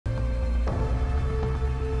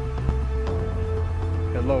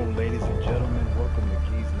Hello, ladies and gentlemen. Welcome to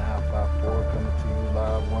Keys 954 coming to you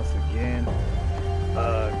live once again.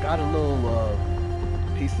 Got a little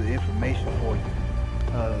piece of information for you.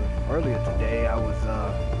 Earlier today, I was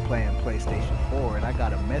playing PlayStation 4 and I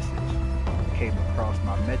got a message came across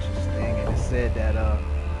my messages thing and it said that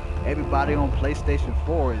everybody on PlayStation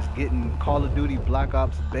 4 is getting Call of Duty Black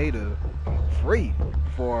Ops Beta free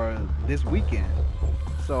for this weekend.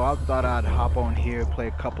 So I thought I'd hop on here, play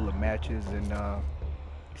a couple of matches, and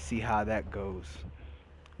see how that goes.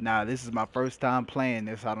 Now, this is my first time playing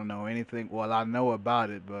this. I don't know anything. Well, I know about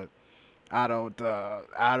it, but I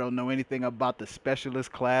don't know anything about the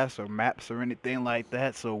specialist class or maps or anything like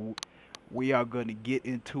that. So we are going to get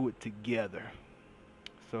into it together.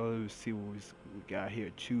 So let's see what we got here.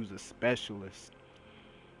 Choose a specialist.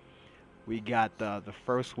 We got the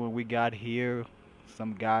first one we got here.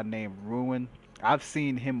 Some guy named Ruin. I've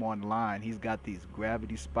seen him online. He's got these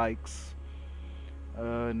gravity spikes.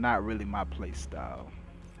 Not really my play style.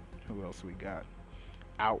 Who else we got?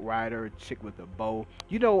 Outrider, chick with a bow.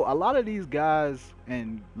 You know, a lot of these guys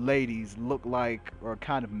and ladies look like or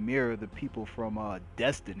kind of mirror the people from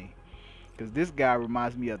Destiny. Because this guy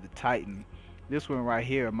reminds me of the Titan. This one right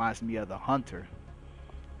here reminds me of the Hunter.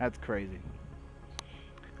 That's crazy.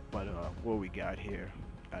 But what we got here?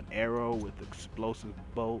 An arrow with explosive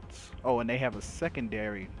bolts. Oh, and they have a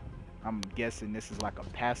secondary. I'm guessing this is like a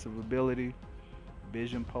passive ability.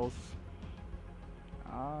 Vision pulse.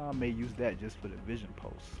 I may use that just for the vision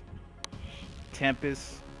pulse.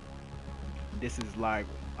 Tempest. This is like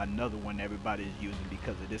another one everybody is using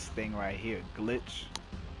because of this thing right here. Glitch.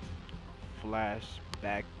 Flash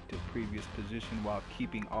back to previous position while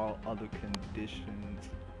keeping all other conditions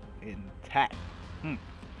intact.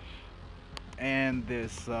 And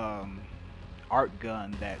this art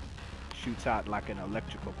gun that shoots out like an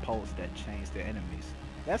electrical pulse that chains the enemies.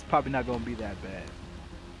 That's probably not gonna be that bad.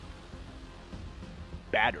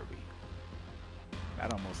 Battery.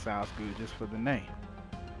 That almost sounds good just for the name.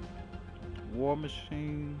 War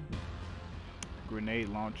machine. Grenade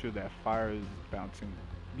launcher that fires bouncing.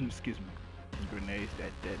 Excuse me. Grenades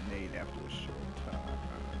that detonate after a short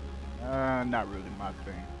time. Not really my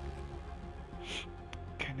thing.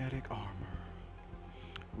 Kinetic armor.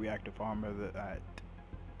 Reactive armor that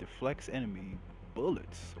deflects enemy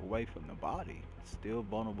bullets away from the body. Still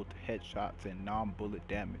vulnerable to headshots and non-bullet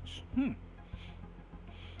damage.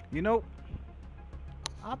 You know,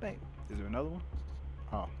 I may. Is there another one?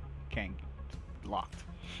 Oh, can't. Locked.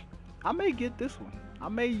 I may get this one. I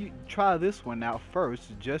may try this one out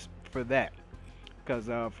first just for that. Because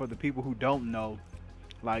for the people who don't know,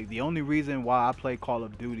 like the only reason why I play Call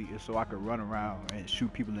of Duty is so I can run around and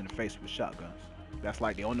shoot people in the face with shotguns. That's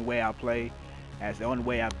like the only way I play. That's the only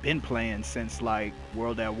way I've been playing since like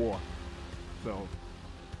World at War. So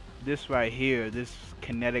this right here, this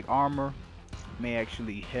kinetic armor may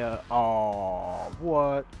actually help. Oh,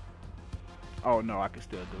 what? Oh no, I can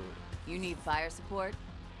still do it. You need fire support?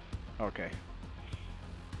 Okay.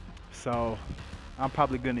 So I'm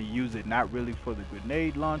probably gonna use it not really for the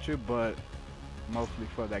grenade launcher, but mostly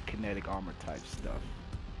for that kinetic armor type stuff.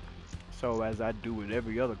 So as I do with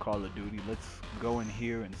every other Call of Duty, let's go in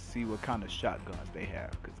here and see what kind of shotguns they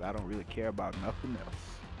have, because I don't really care about nothing else.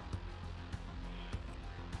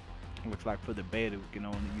 Looks like for the beta we can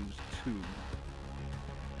only use 2.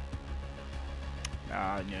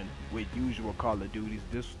 And with usual Call of Duties,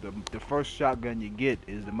 the first shotgun you get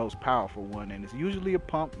is the most powerful one, and it's usually a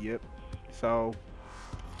pump. Yep. So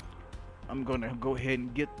I'm gonna go ahead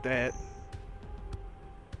and get that.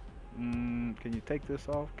 Can you take this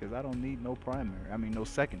off? Because I don't need no primary. I mean, no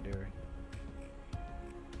secondary.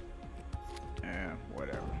 Yeah,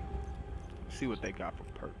 whatever. See what they got for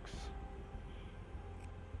perks.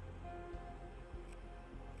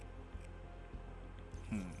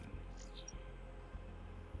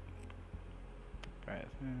 Fast.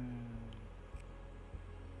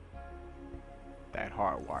 That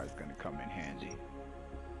hardwire is gonna come in handy.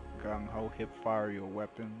 Gung ho, hip fire your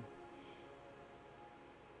weapon.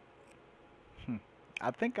 I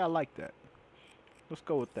think I like that. Let's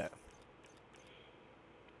go with that.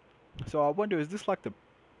 So I wonder, is this like the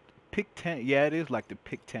pick 10? Yeah, it is like the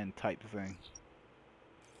pick 10 type thing.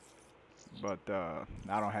 But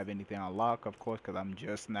I don't have anything unlocked, of course, because I'm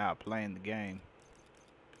just now playing the game.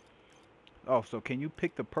 Oh, so can you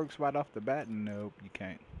pick the perks right off the bat? Nope, you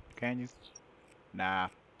can't. Can you? Nah.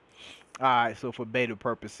 Alright, so for beta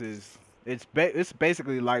purposes, it's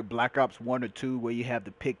basically like Black Ops 1 or 2 where you have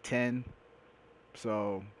the pick 10.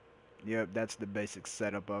 So, yep, that's the basic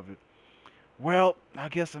setup of it. Well, I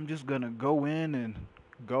guess I'm just gonna go in and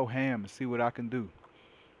go ham and see what I can do.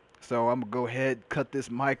 So I'm gonna go ahead, cut this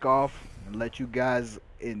mic off, and let you guys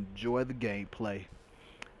enjoy the gameplay.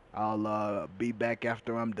 I'll be back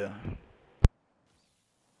after I'm done.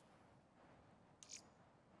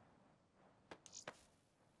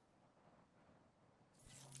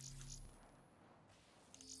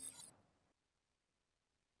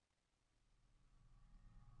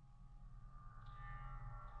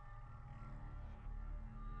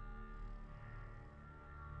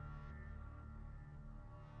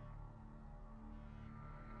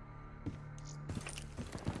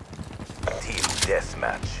 Team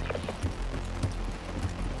Deathmatch.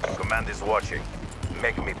 Command is watching.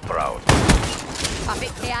 Make me proud. Pop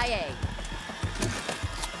it KIA.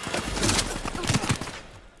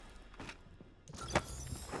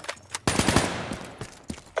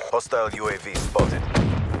 Hostile UAV spotted.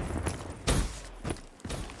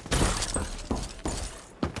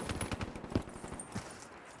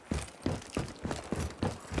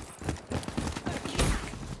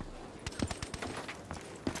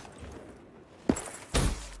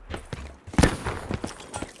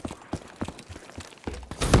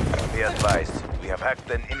 Be advised, we have hacked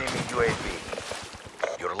an enemy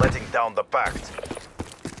UAV. You're letting down the pact.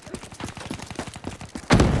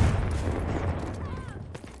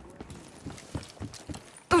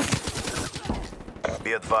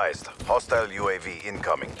 Be advised, hostile UAV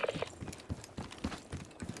incoming.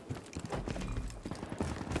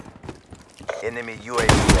 Enemy UAV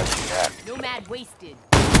has been hacked. Nomad wasted.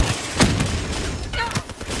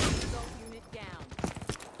 Unit down.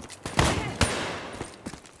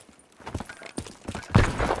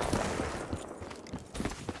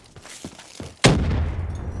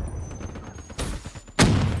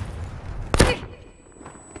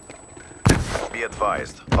 Be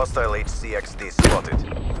advised, hostile HCXD spotted.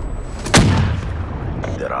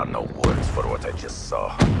 There are no words for what I just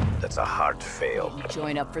saw. That's a hard fail. You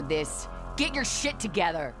join up for this. Get your shit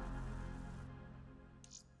together.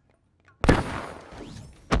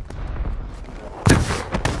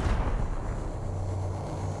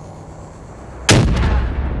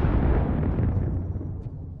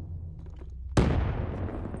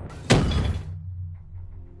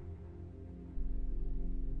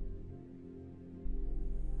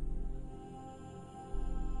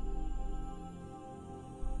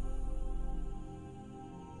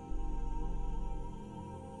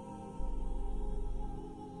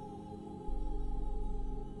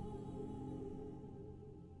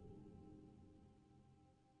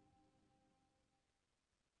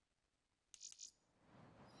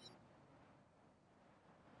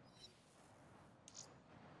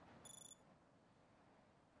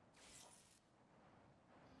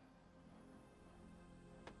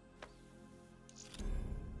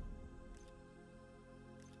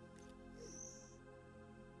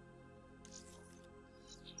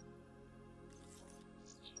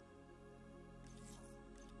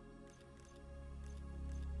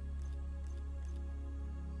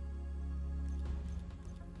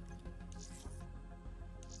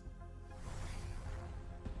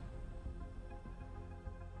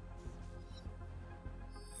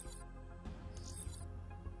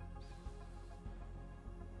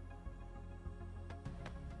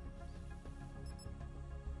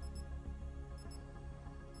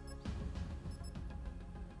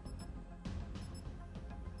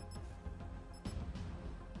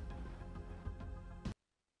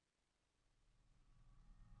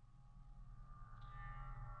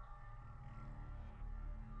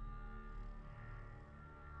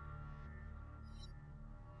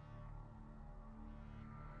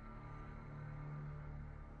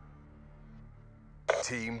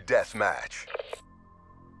 Team Deathmatch.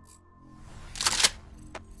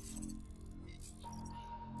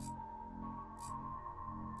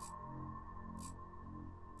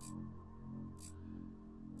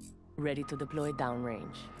 Ready to deploy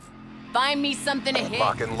downrange. Find me something to hit.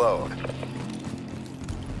 Lock and load.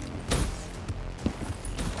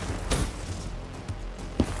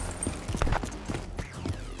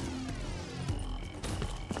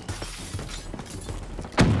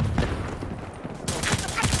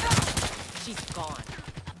 She's gone.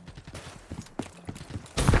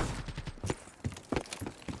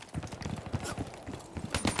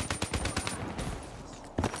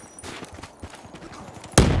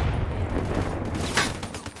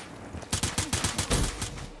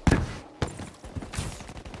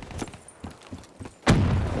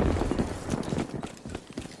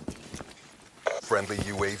 Friendly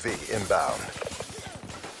UAV inbound.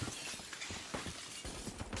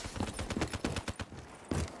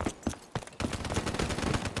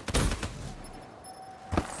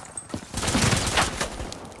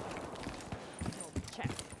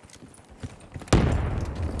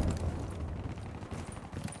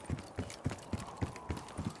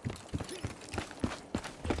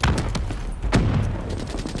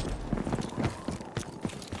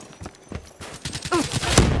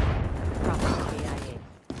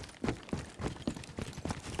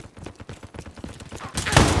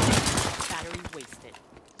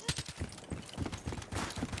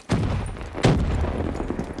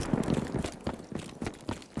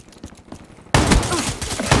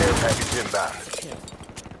 package inbound.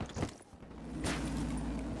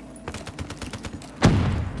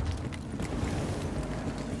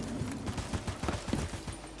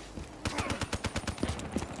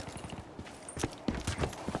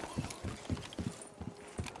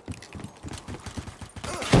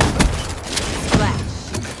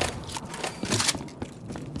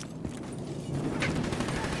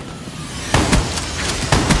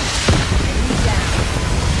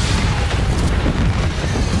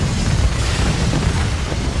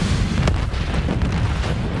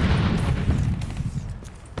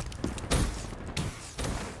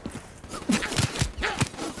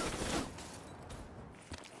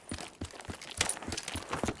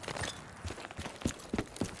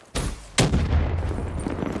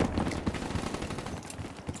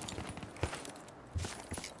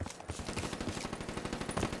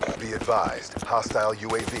 Be advised, hostile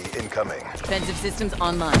UAV incoming. Defensive systems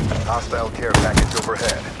online. Hostile care package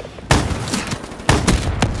overhead.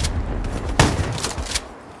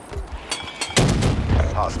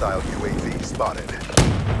 Hostile UAV spotted.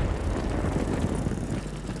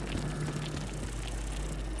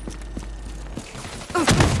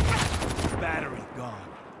 Battery gone.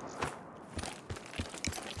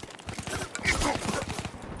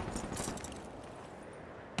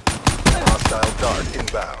 Hostile dart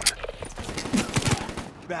inbound.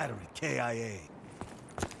 Battery KIA.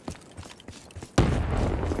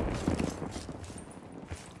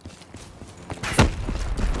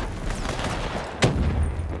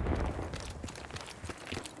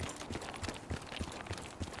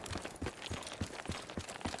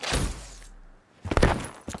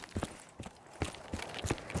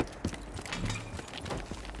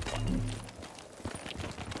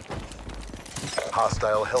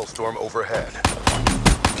 Hostile Hellstorm overhead.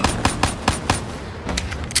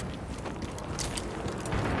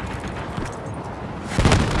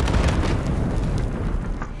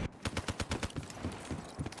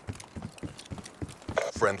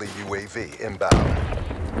 Friendly UAV inbound.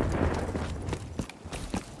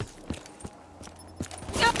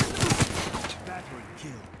 Battery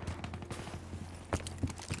killed.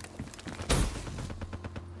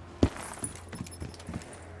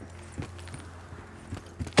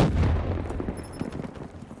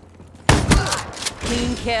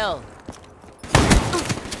 Clean kill.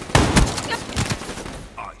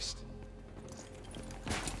 Iced.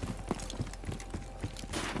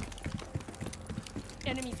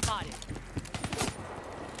 Enemy spotted.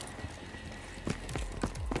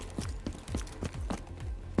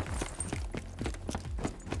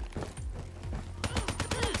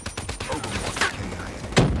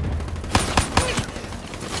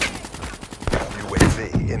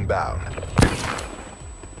 UAV inbound.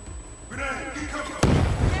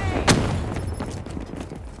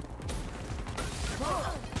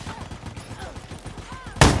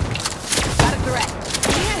 Got a threat.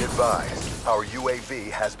 Be advised, our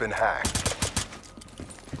UAV has been hacked.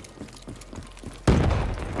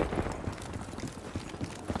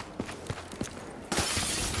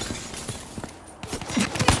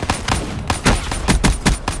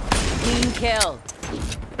 Clean kill.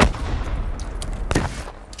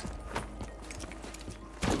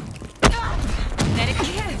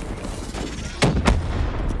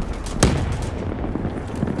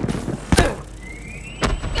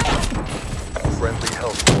 Friendly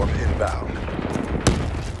Hellstorm inbound.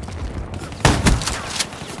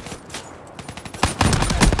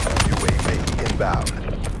 UAV inbound.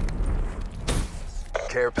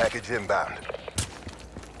 Care package inbound.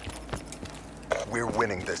 We're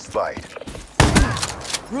winning this fight.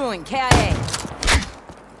 Ruin KIA.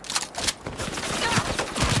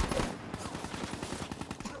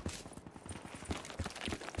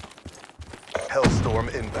 Hellstorm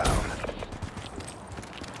inbound.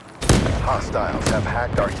 Hostiles have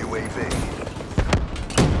hacked our UAV.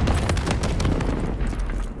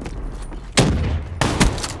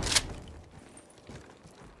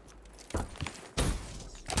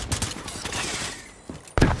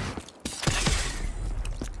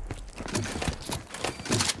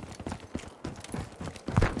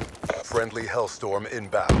 Friendly Hellstorm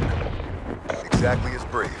inbound. Exactly as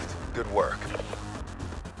briefed. Good work.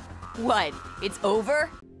 What? It's over?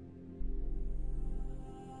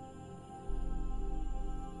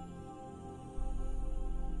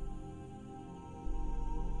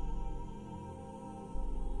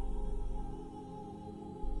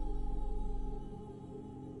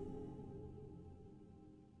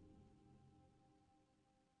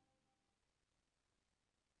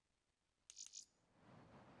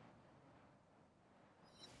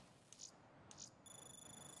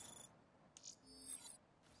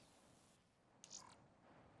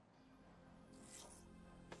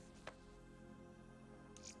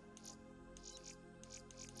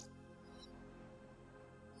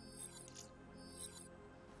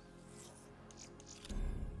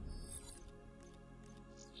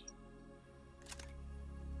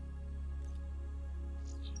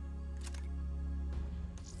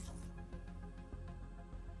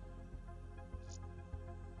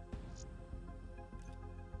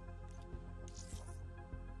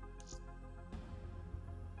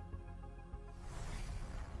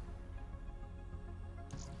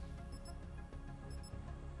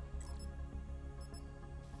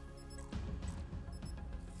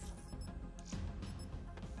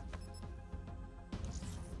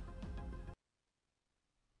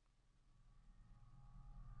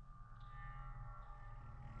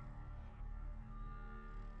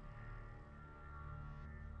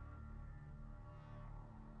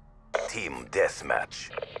 Team deathmatch.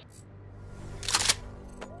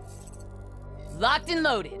 Locked and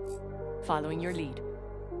loaded. Following your lead.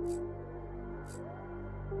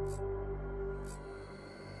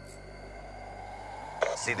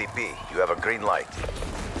 CDP, you have a green light.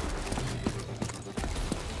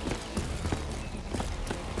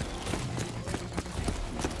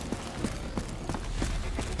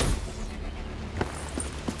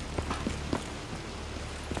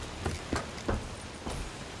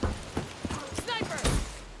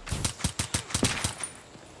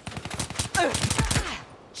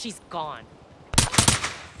 She's gone.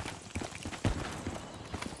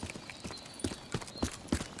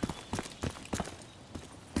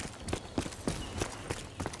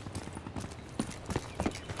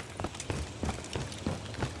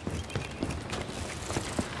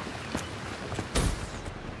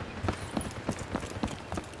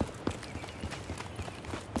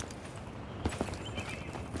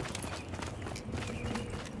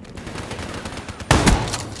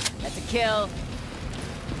 That's a kill.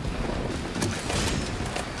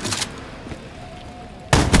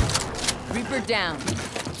 Reaper down.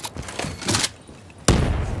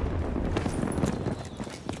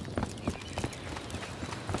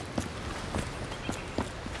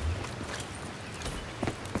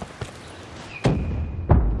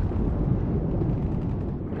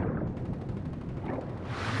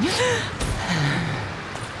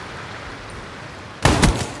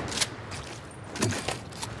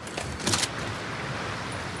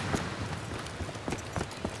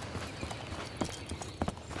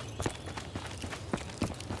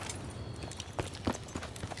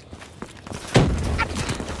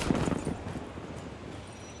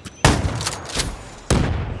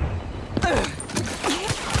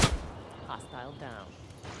 Hostile down.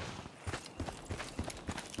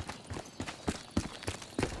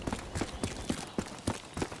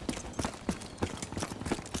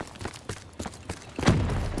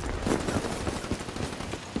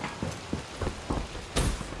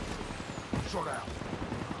 Short out.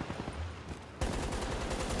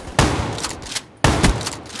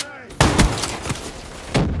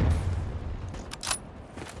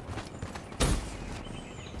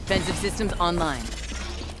 Defensive systems online.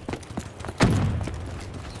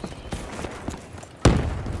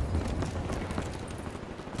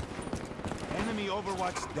 Enemy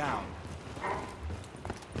Overwatch down.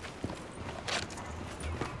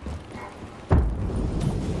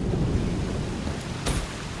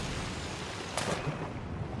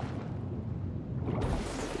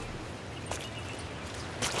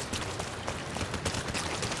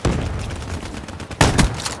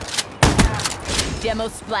 Demo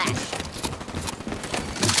splash.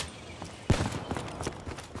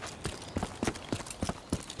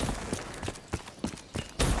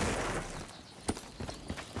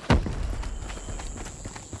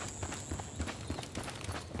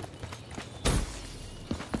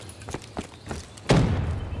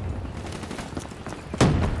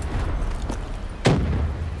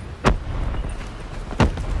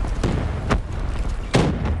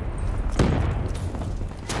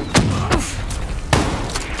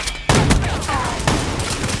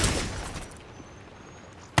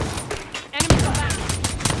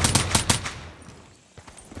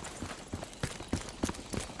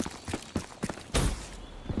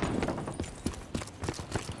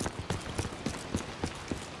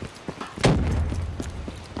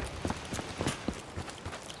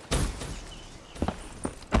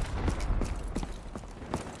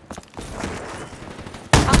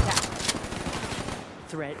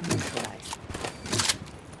 Threat neutralized.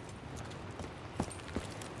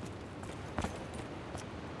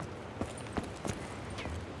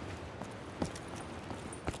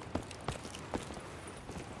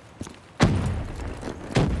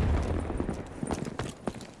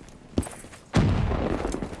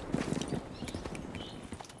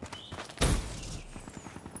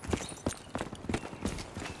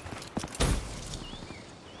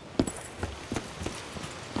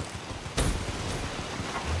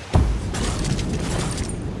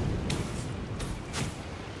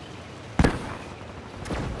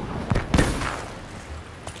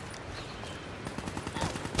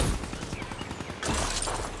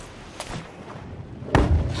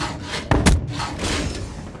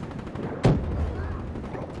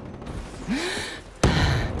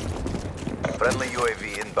 Friendly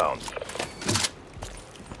UAV inbound.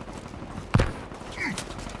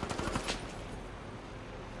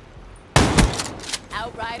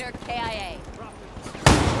 Outrider KIA.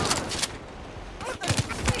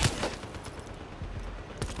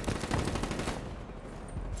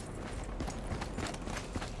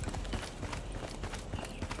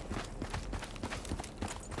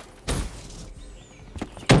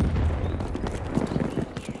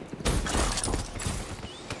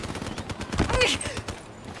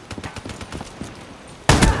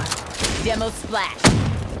 Ammo splat.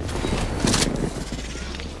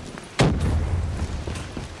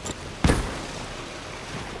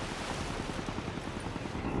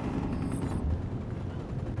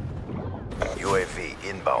 UAV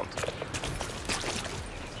inbound.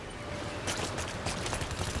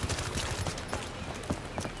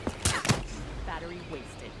 Battery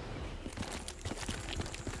wasted.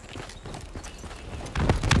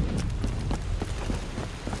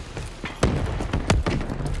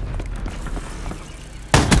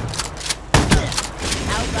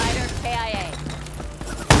 Outrider KIA.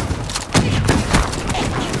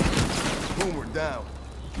 Boomer down.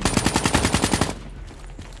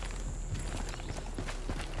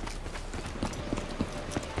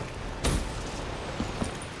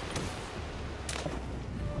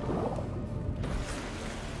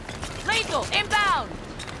 Lethal inbound.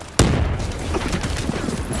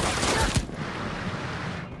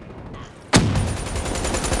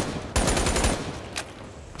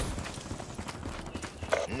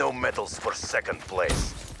 No medals for second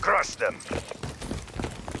place. Crush them.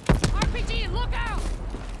 RPG, look out!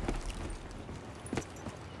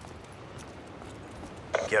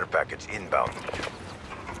 Care package inbound.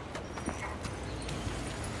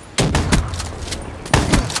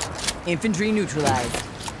 Infantry neutralized.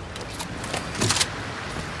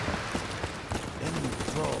 Enemy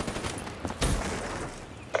patrol.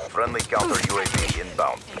 Friendly counter UAV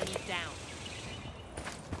inbound. Enemy down.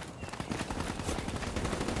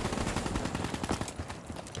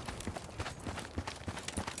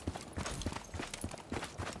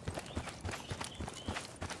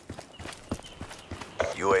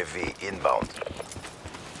 UAV inbound.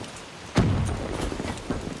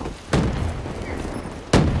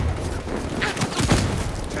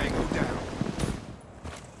 Tango down.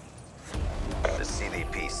 The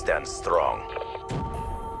CDP stands strong.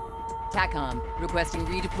 TACOM, requesting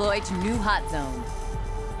redeploy to new hot zone.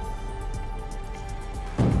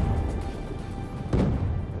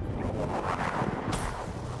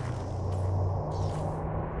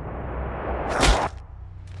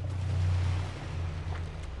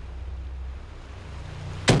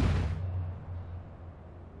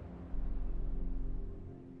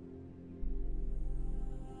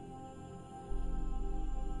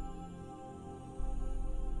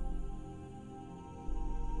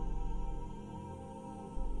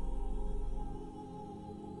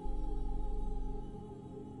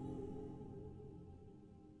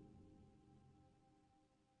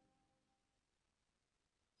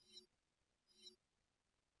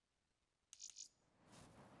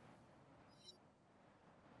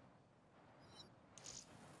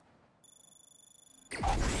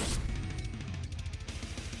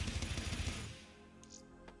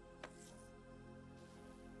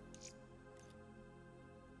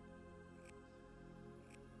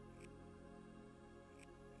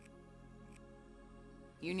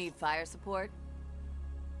 You need fire support?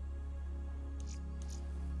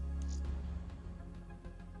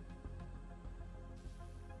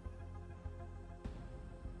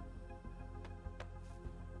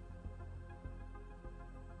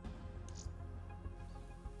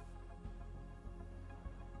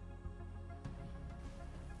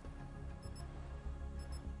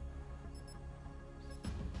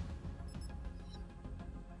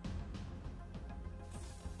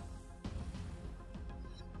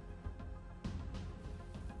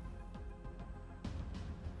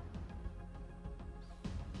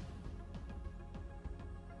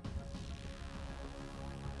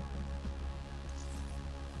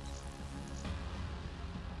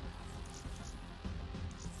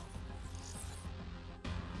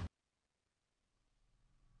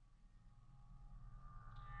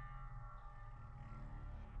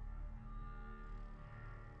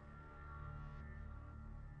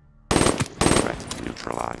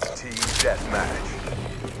 Neutralized. Team deathmatch.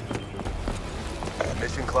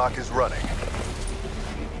 Mission clock is running.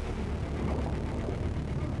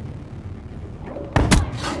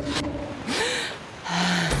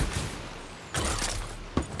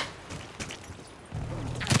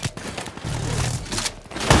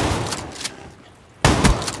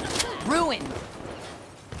 Ruined!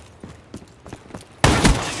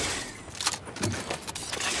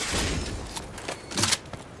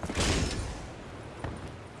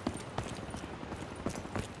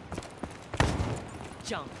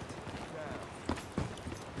 Jump.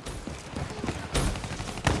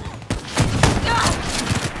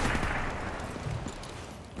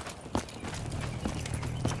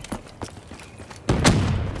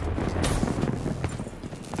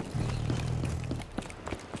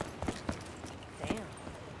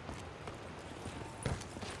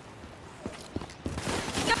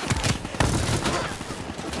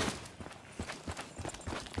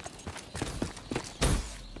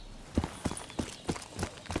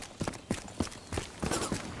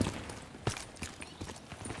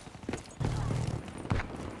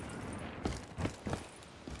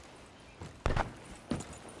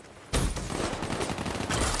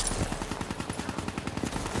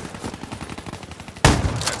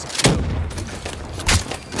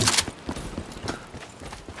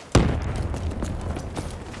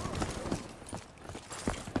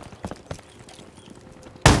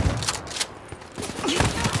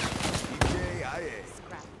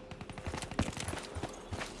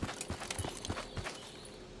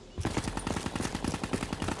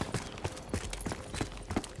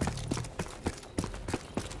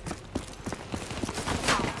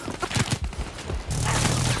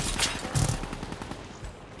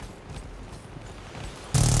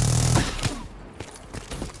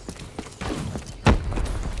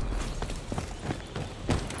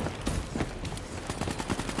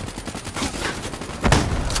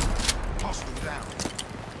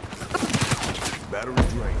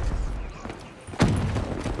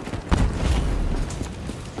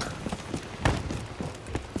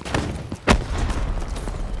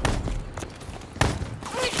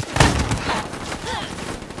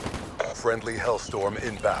 Friendly Hellstorm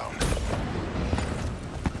inbound.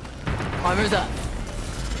 Armor's up.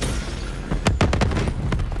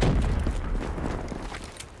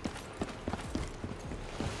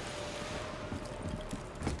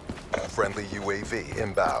 Friendly UAV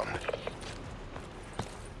inbound.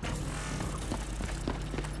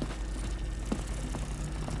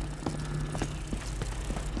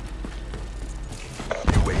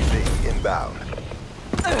 UAV inbound.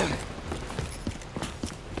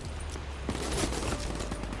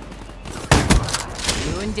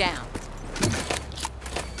 Going down.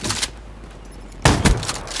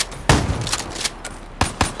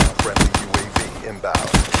 Friendly UAV inbound.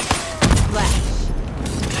 Flash.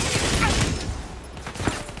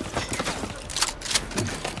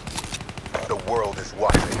 The world is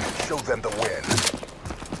watching. Show them the win.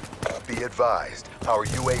 Be advised, our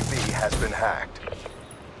UAV has been hacked.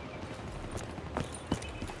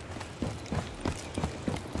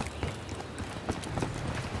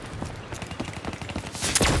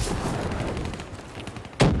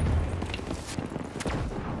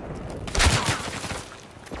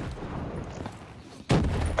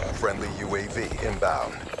 Friendly UAV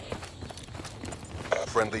inbound.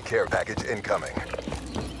 Friendly care package incoming.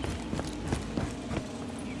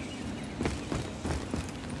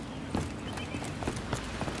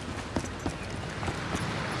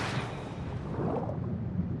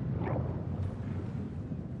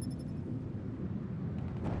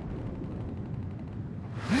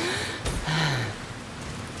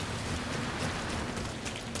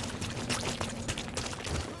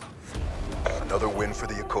 Another win for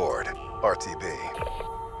the Accord.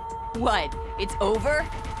 RTB. What? It's over?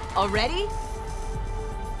 Already?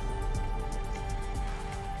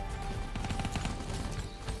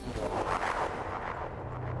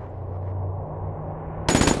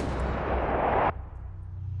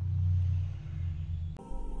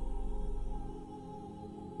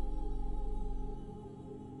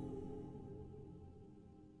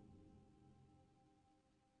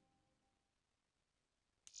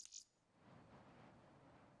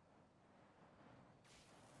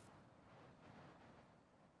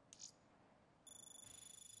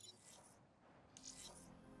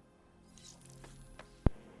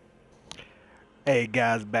 Hey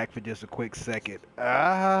guys, back for just a quick second.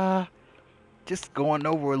 Just going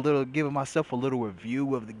over a little, giving myself a little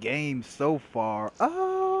review of the game so far.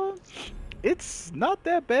 It's not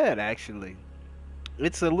that bad actually.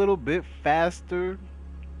 It's a little bit faster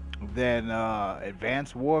than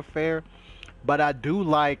Advanced Warfare, but I do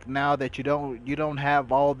like now that you don't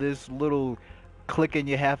have all this little clicking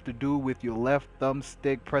you have to do with your left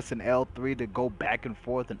thumbstick pressing L3 to go back and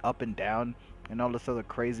forth and up and down and all this other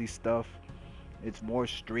crazy stuff. It's more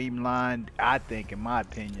streamlined, I think, in my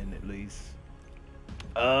opinion at least.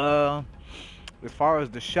 As far as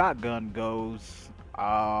the shotgun goes,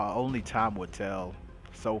 only time will tell.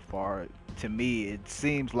 So far, to me, it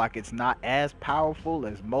seems like it's not as powerful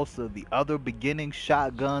as most of the other beginning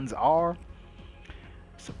shotguns are.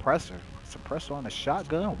 Suppressor on a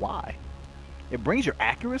shotgun? Why? It brings your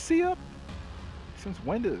accuracy up? Since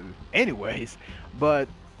when did... Anyways, but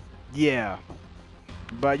yeah.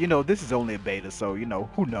 But you know, this is only a beta, so you know,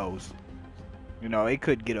 who knows? You know, it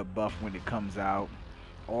could get a buff when it comes out,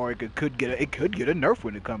 or it could get a nerf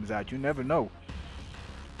when it comes out. You never know.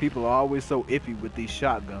 People are always so iffy with these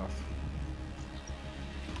shotguns.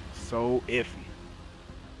 So iffy.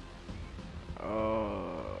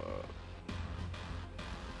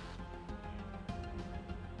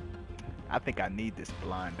 I think I need this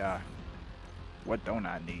blind eye. What don't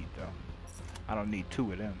I need though? I don't need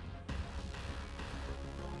two of them.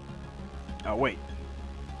 Oh wait.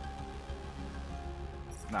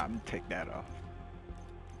 Nah, I'm gonna take that off.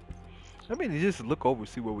 Let me just look over,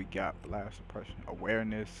 see what we got. Blast suppression,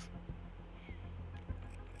 awareness.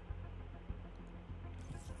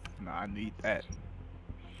 Nah, I need that.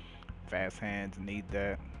 Fast hands, need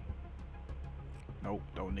that. Nope,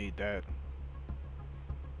 don't need that.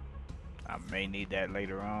 I may need that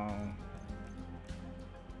later on.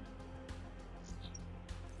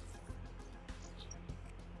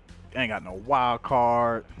 Ain't got no wild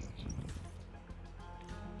card.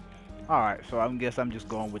 Alright, so I guess I'm just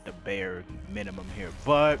going with the bare minimum here.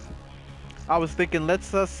 But I was thinking, let's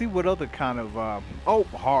see what other kind of oh,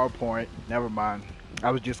 hard point. Never mind.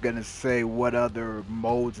 I was just gonna say what other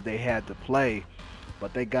modes they had to play,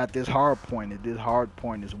 but they got this hard point, and this hard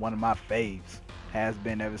point is one of my faves. Has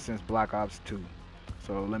been ever since Black Ops 2.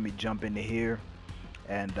 So let me jump into here,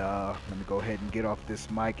 and let me go ahead and get off this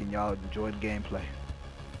mic, and y'all enjoy the gameplay.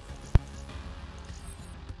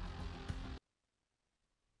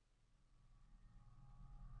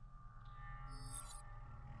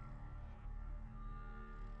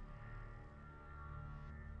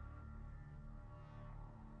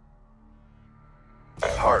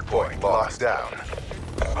 Hardpoint locked down.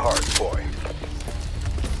 Hardpoint.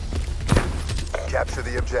 Capture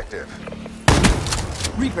the objective.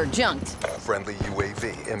 Reaper junked. Friendly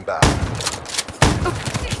UAV inbound.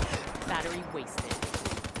 Battery wasted.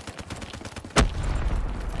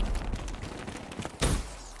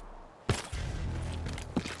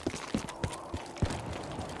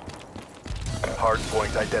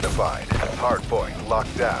 Hardpoint identified. Hardpoint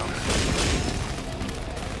locked down.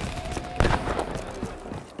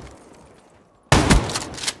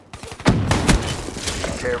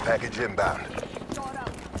 Care package inbound.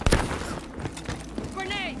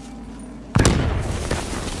 Grenade!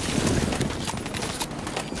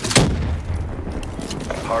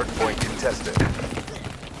 Hardpoint contested.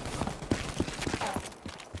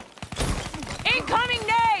 Incoming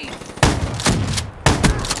nade!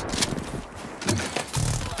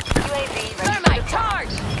 UAV ready Thermite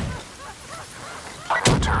charge!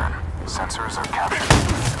 Return. Sensors are captured.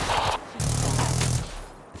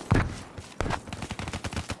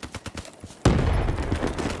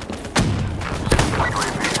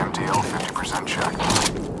 UAV MTL 50% check.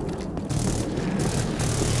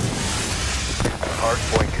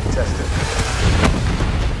 Hardpoint contested.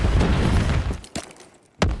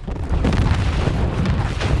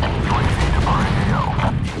 UAV departing AO.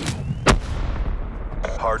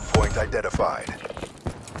 Hardpoint identified.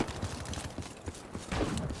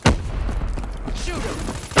 Shoot him!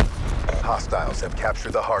 Hostiles have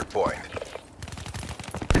captured the hardpoint.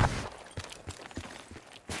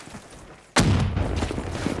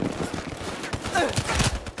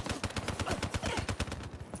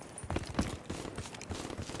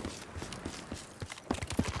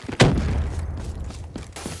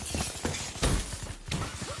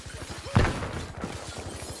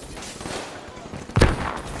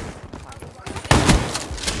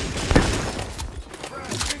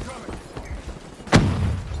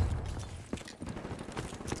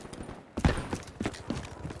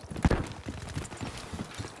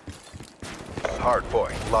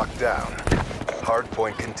 Hardpoint locked down.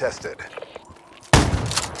 Hardpoint contested.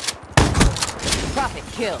 Profit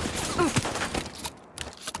kill.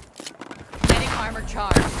 Medic armor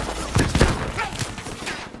charge.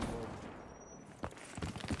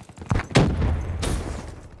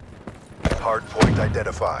 Hardpoint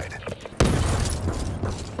identified.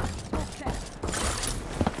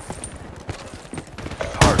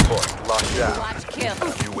 Hardpoint locked down. Watch kill.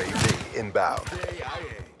 UAV inbound.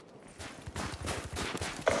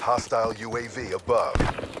 Hostile UAV above.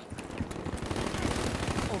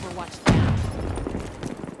 Overwatch down.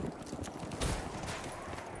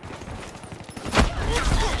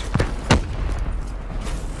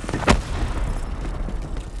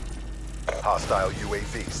 Hostile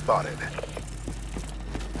UAV spotted.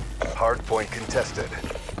 Hardpoint contested.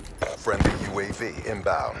 Friendly UAV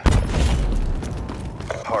inbound.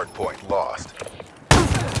 Hardpoint lost.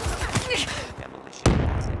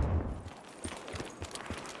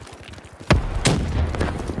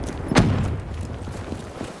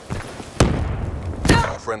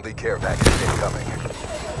 Friendly care package incoming.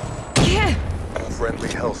 Yeah. Friendly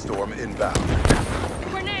Hellstorm inbound.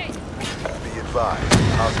 Grenade! Be advised,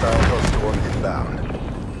 hostile Hellstorm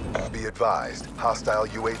inbound. Be advised, hostile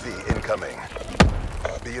UAV incoming.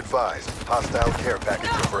 Be advised, hostile care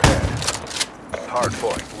package overhead.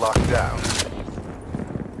 Hardpoint locked down.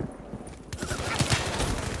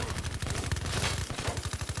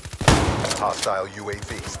 Hostile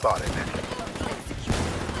UAV spotted.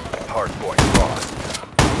 Hardpoint lost.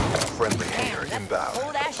 Friendly hater inbound.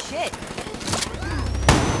 Hold that shit.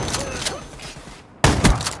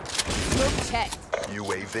 Smoke check.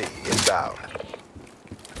 UAV inbound.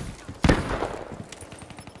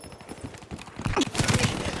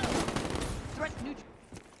 Threat neutral.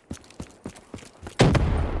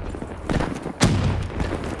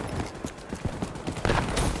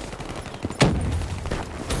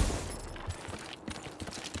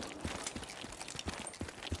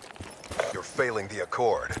 You're failing the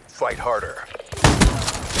accord. Fight harder.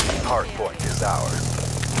 Hardpoint is ours.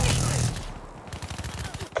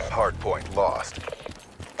 Hardpoint lost.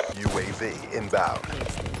 UAV inbound.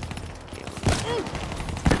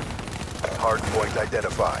 Hardpoint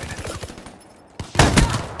identified.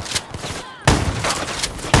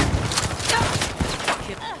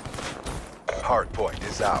 Hardpoint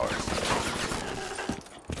is ours.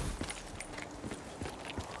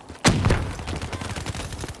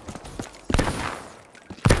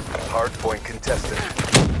 Hardpoint contested.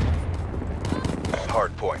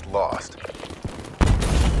 Hardpoint lost.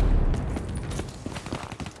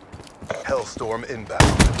 Hellstorm inbound.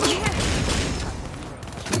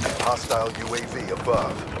 Hostile UAV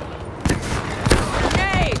above.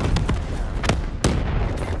 Grenade!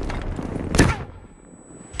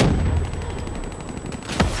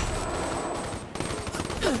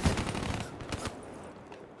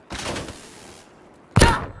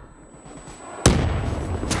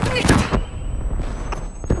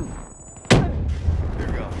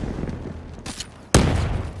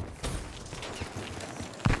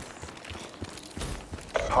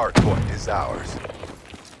 Hardpoint is ours.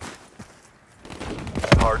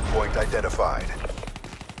 Hardpoint identified.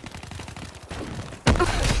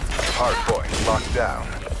 Hardpoint locked down.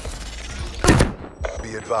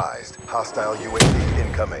 Be advised, hostile UAV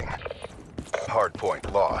incoming.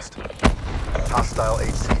 Hardpoint lost. Hostile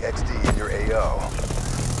HCXD in your AO.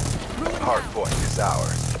 Hardpoint is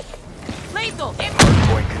ours. Lethal!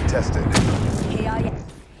 Hardpoint contested.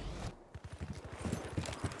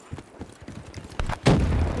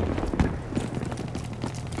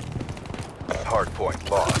 Hardpoint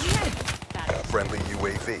lost. Friendly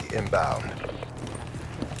UAV inbound.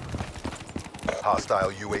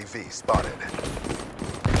 Hostile UAV spotted.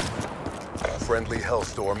 Friendly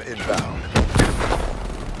Hellstorm inbound.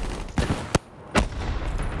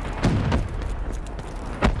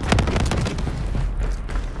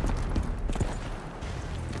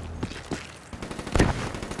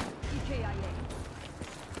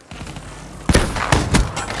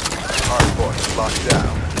 Hardpoint locked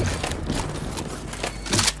down.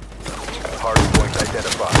 Hardpoint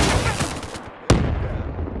identified.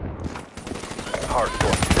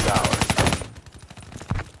 Hardpoint is ours.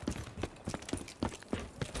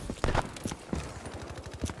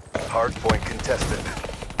 Hardpoint contested.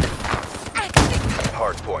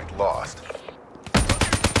 Hardpoint lost.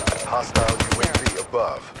 Hostile UAV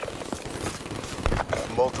above.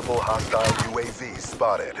 Multiple hostile UAVs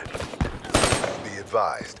spotted. Be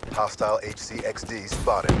advised, hostile HCXD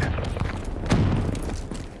spotted.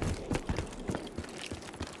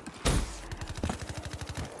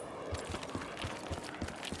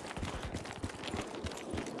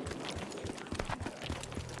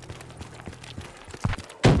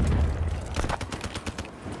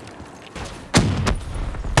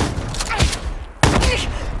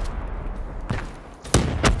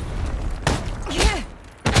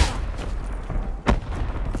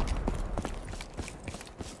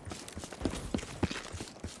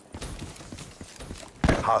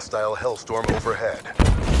 Hostile Hellstorm overhead.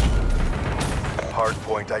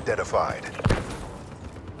 Hardpoint identified.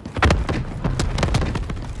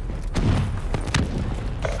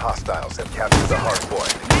 Hostiles have captured the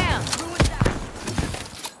hardpoint.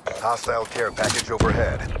 Hostile care package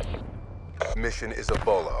overhead. Mission is a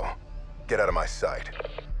bolo. Get out of my sight.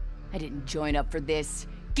 I didn't join up for this.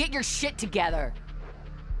 Get your shit together.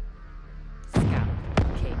 Okay.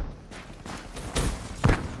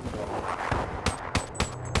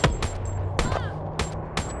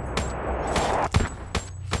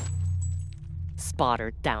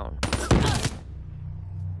 Spotter down.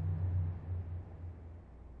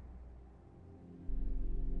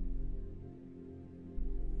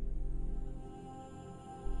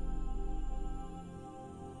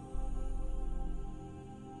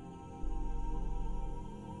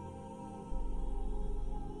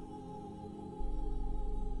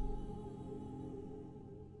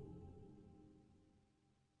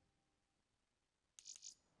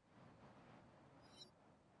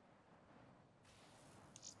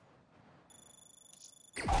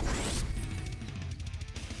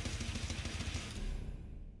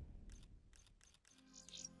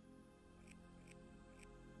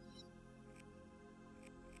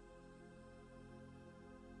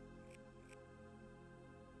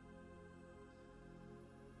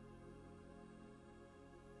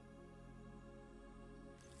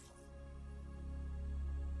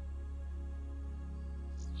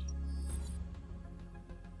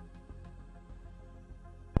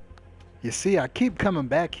 You see, I keep coming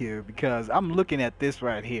back here because I'm looking at this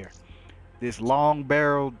right here. This long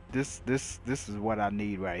barrel, this is what I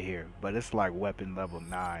need right here. But it's like weapon level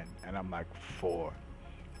 9 and I'm like 4.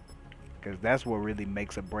 Because that's what really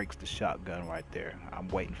makes or breaks the shotgun right there. I'm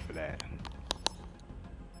waiting for that.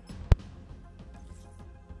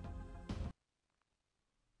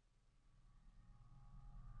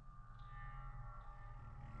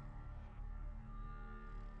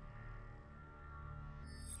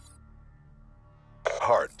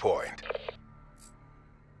 Hardpoint.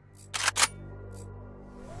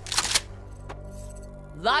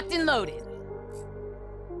 Locked and loaded.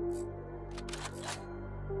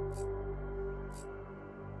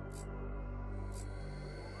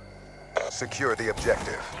 Secure the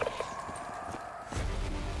objective.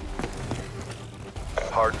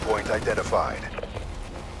 Hardpoint identified.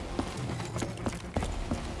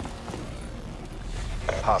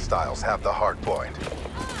 Hostiles have the hardpoint.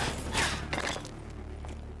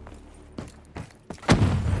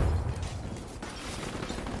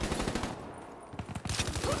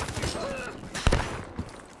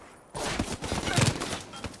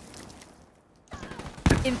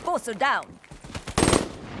 Enforcer down.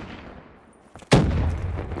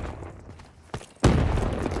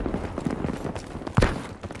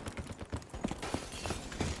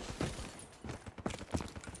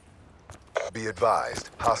 Be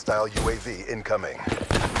advised, hostile UAV incoming.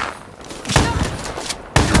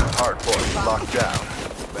 Hardpoint locked down.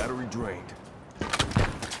 Battery drained.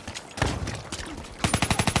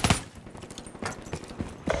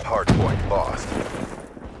 Hardpoint lost.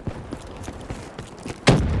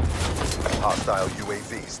 Hostile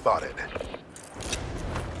UAV spotted.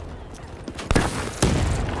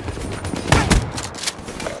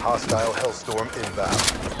 Hostile Hellstorm inbound.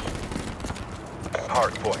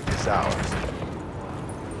 Hardpoint is ours.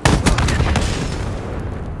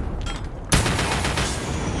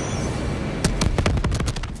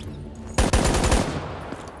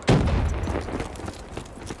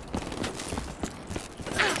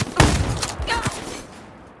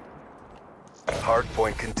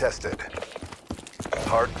 Hardpoint contested.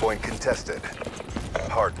 Hardpoint contested.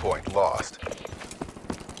 Hardpoint lost.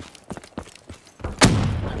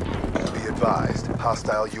 Be advised,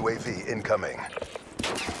 hostile UAV incoming.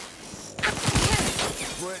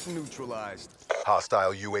 Threat neutralized.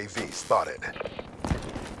 Hostile UAV spotted.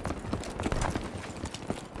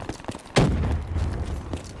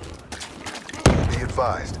 Be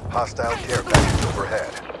advised, hostile care package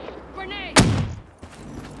overhead.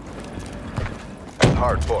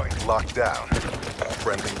 Hardpoint locked down.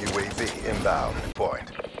 Friendly UAV inbound.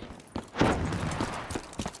 Point.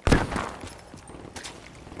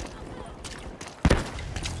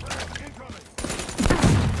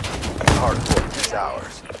 Hardpoint is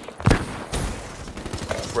ours.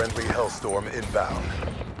 Friendly Hellstorm inbound.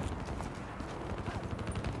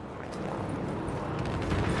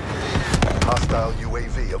 Hostile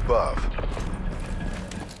UAV above.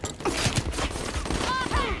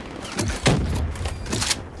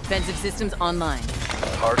 Defensive systems online.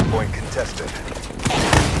 Hardpoint contested.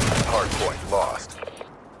 Hardpoint lost.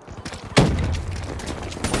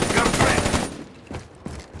 Got a threat.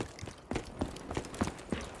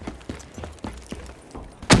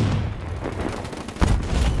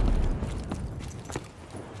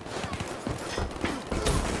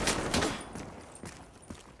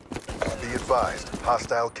 Be advised,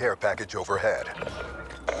 hostile care package overhead.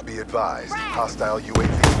 Be advised, hostile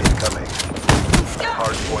UAV incoming.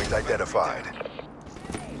 Hardpoint identified.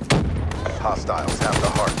 Hostiles have the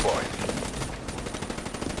hardpoint.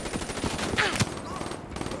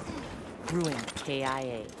 Ruin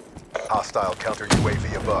KIA. Hostile counter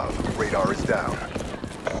UAV above. Radar is down.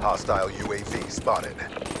 Hostile UAV spotted.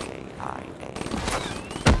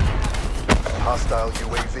 Hostile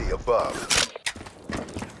UAV above.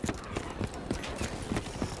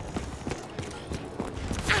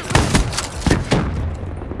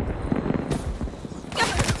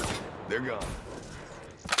 They're gone.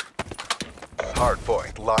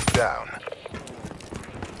 Hardpoint locked down.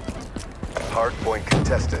 Hardpoint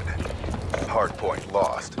contested. Hardpoint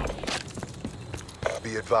lost.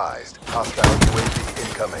 Be advised, hostile UAV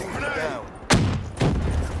incoming. Down.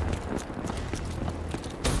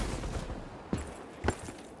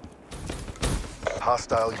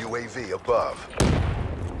 Hostile UAV above.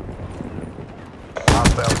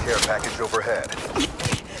 Hostile care package overhead.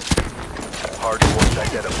 Hardpoint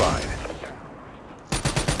identified.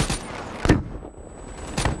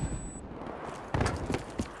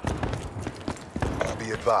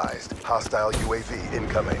 Be advised, hostile UAV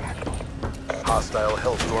incoming. Hostile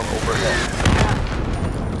Hellstorm overhead.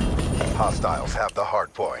 Hostiles have the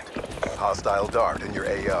hardpoint. Hostile Dart in your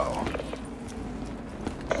AO.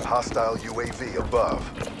 Hostile UAV above.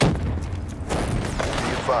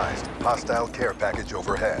 Be advised, hostile care package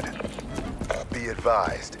overhead. Be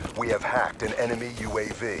advised, we have hacked an enemy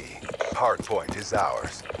UAV. Hardpoint is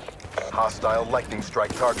ours. Hostile lightning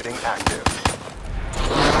strike targeting active.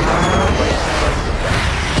 Hostile lightning strike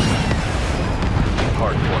detected.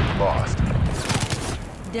 Hardpoint lost.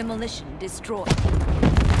 Demolition destroyed.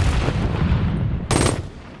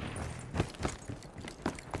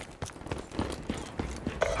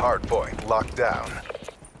 Hardpoint locked down.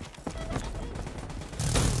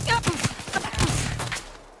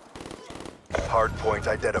 Hardpoint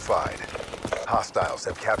identified. Hostiles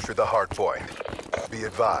have captured the hardpoint. Be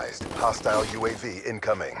advised, hostile UAV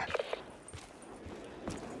incoming.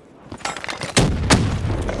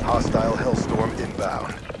 Hostile Hellstorm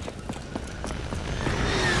inbound.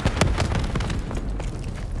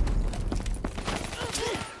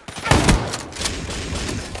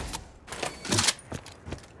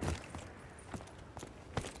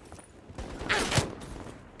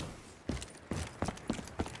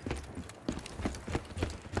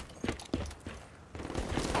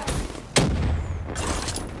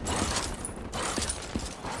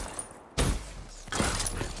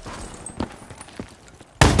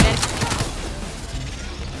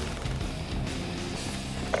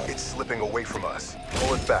 away from us.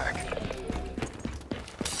 Pull it back.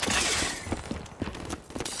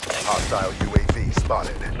 Hostile UAV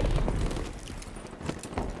spotted.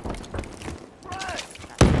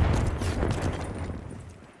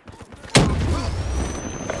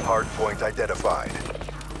 Hardpoint identified.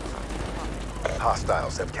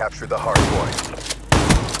 Hostiles have captured the hardpoint.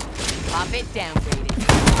 Pop it down, baby.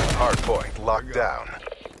 Hardpoint locked down.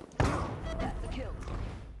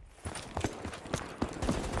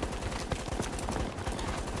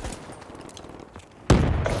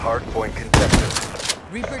 Hardpoint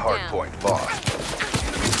contested. Reaper down. Hardpoint lost.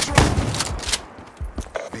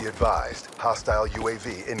 Be advised, hostile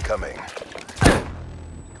UAV incoming.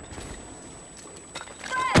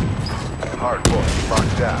 Hardpoint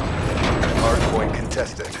locked down. Hardpoint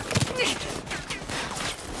contested.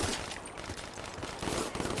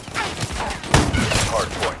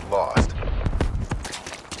 Hardpoint lost.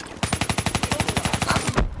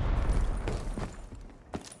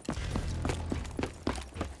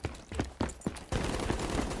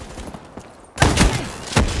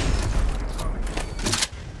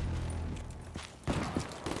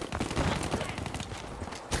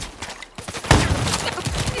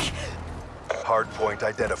 Hardpoint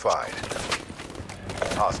identified.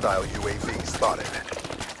 Hostile UAV spotted.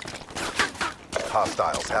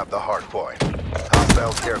 Hostiles have the hardpoint.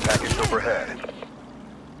 Hostile care package overhead.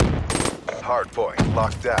 Hardpoint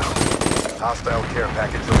locked down. Hostile care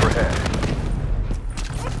package overhead.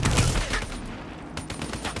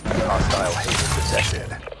 Hostile haven detected.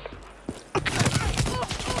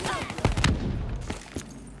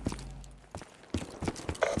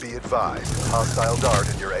 Be advised, hostile dart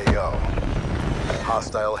in your AO.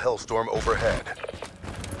 Hostile Hellstorm overhead.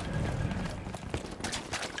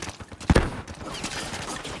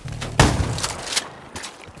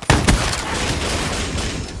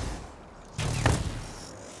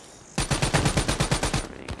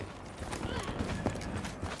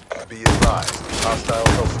 Be advised, hostile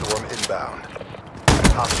Hellstorm inbound.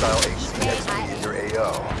 Hostile HCXP in your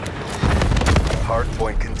AO.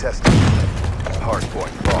 Hardpoint contested.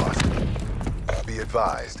 Hardpoint lost. Be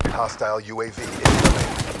advised, hostile UAV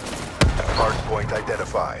incoming. Hardpoint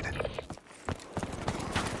identified.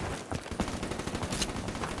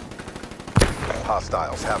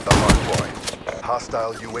 Hostiles have the hardpoint.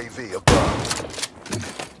 Hostile UAV above.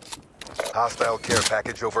 Hostile care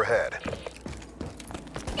package overhead.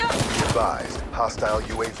 Be advised, hostile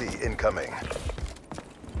UAV incoming.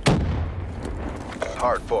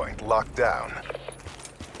 Hardpoint locked down.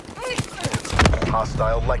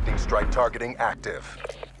 Hostile lightning strike targeting active.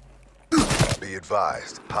 Be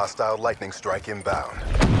advised, hostile lightning strike inbound.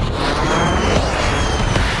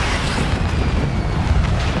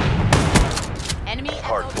 Enemy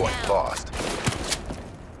Hardpoint lost.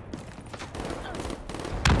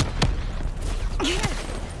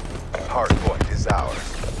 Hardpoint is ours.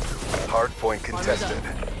 Hardpoint contested.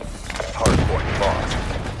 Hardpoint lost.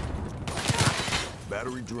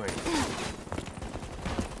 Battery drained.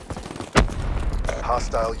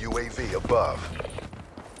 Hostile UAV above.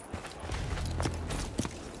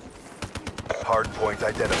 Hardpoint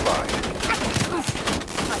identified.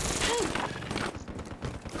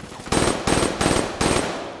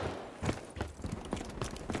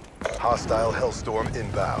 Hostile Hellstorm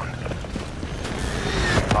inbound.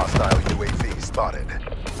 Hostile UAV spotted.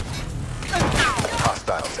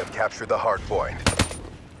 Hostiles have captured the hardpoint.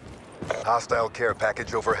 Hostile care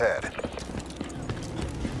package overhead.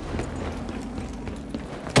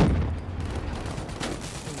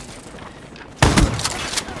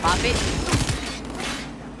 Pop it.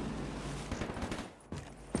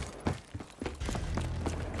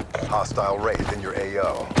 Hostile Wraith in your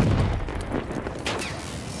AO.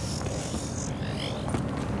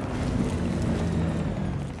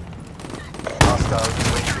 Hostile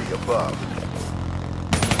UAV above.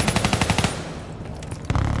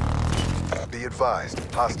 Be advised,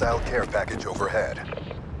 hostile care package overhead.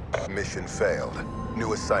 Mission failed.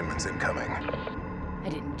 New assignments incoming. I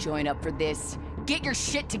didn't join up for this. Get your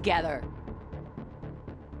shit together.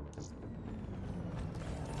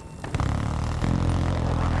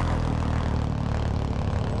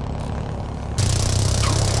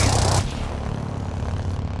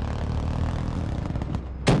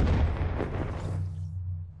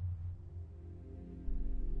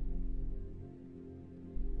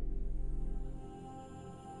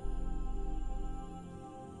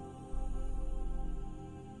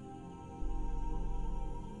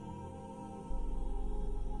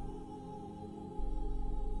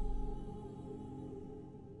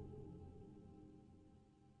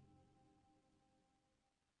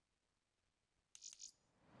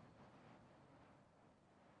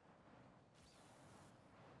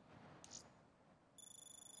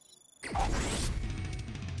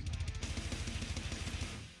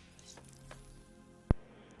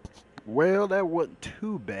 Well, that wasn't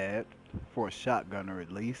too bad for a shotgunner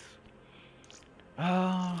at least.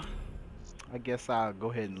 I guess I'll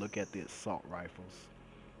go ahead and look at the assault rifles.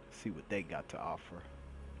 See what they got to offer.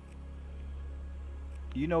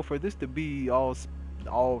 You know, for this to be all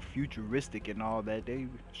futuristic and all that, they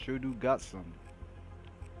sure do got some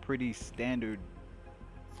pretty standard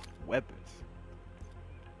weapons.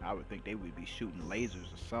 I would think they would be shooting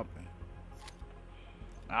lasers or something.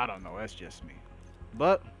 I don't know, that's just me.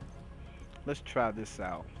 But let's try this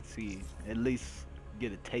out. See, at least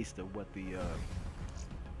get a taste of what the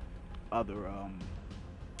other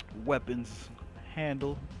weapons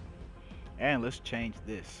handle. And let's change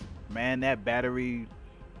this. Man, that battery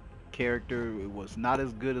character, it was not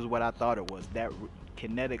as good as what I thought it was. That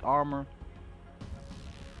kinetic armor,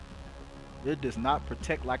 it does not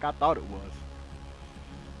protect like I thought it was.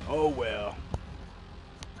 Oh well.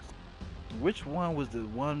 Which one was the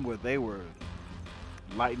one where they were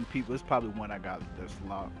lighting people? It's probably one I got that's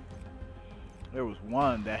locked. There was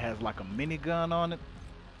one that has like a minigun on it.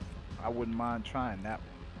 I wouldn't mind trying that one.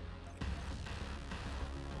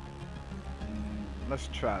 Let's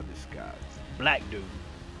try this guy. Black dude.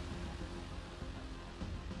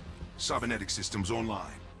 Cybernetic systems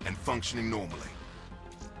online and functioning normally.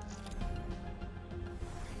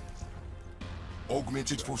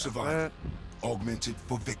 Augmented for survival. Augmented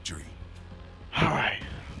for victory. Alright.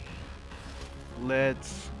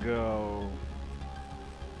 Let's go.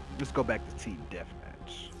 Let's go back to team deathmatch.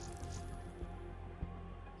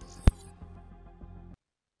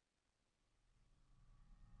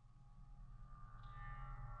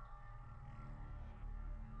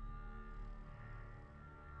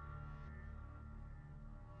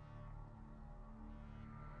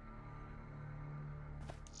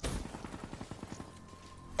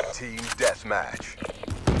 Team deathmatch.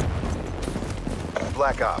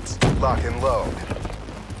 Black Ops, lock and load.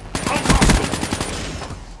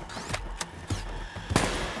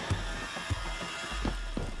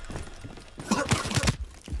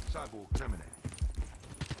 Cyborg terminated.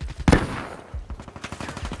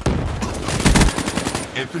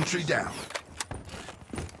 Infantry down.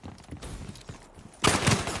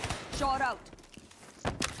 Shot out.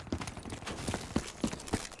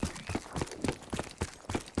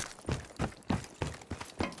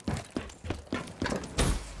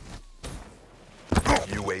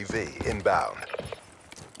 UAV inbound.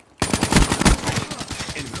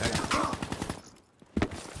 Impact.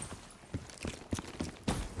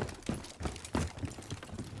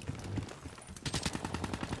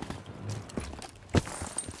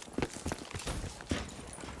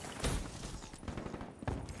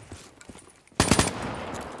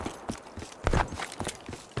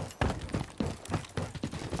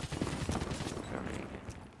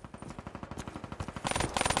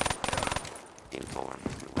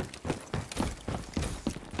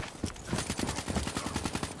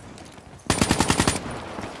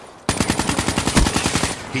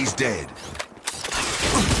 He's dead.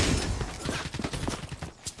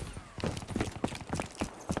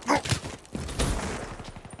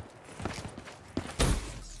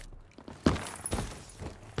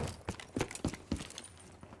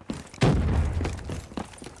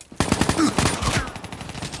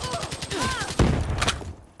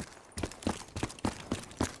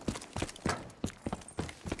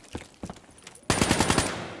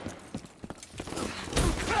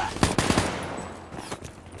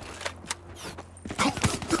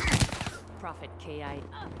 Prophet KI.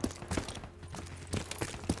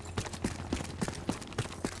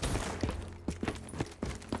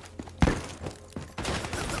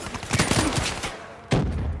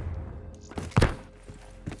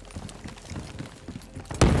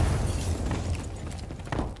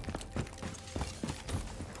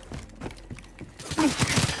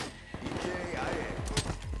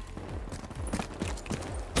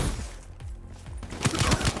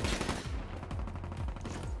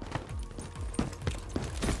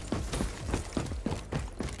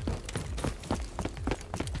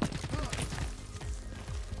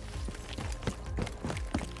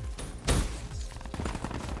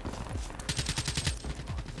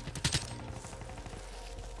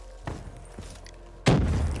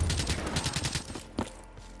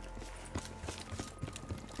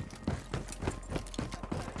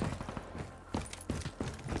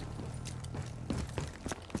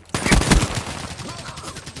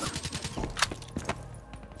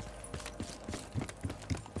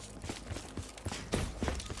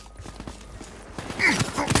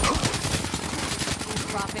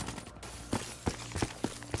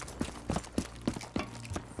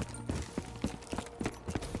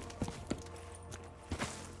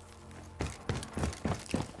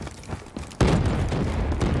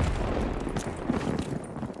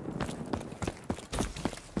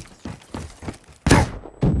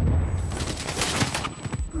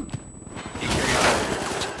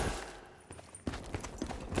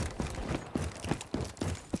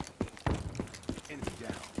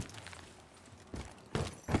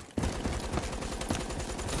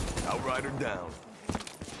 Fighter down.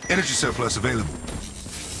 Energy surplus available.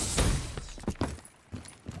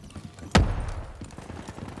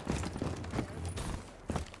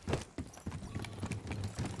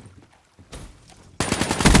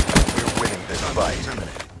 We're winning this fight.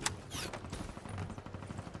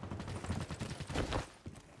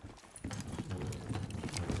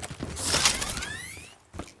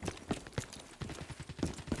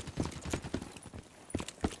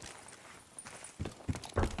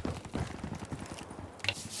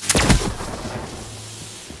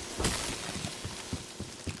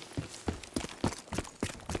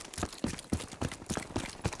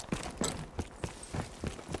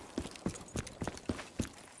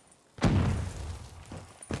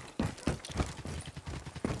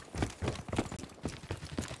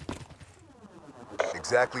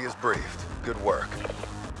 Exactly as briefed. Good work.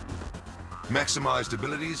 Maximized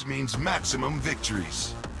abilities means maximum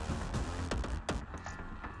victories.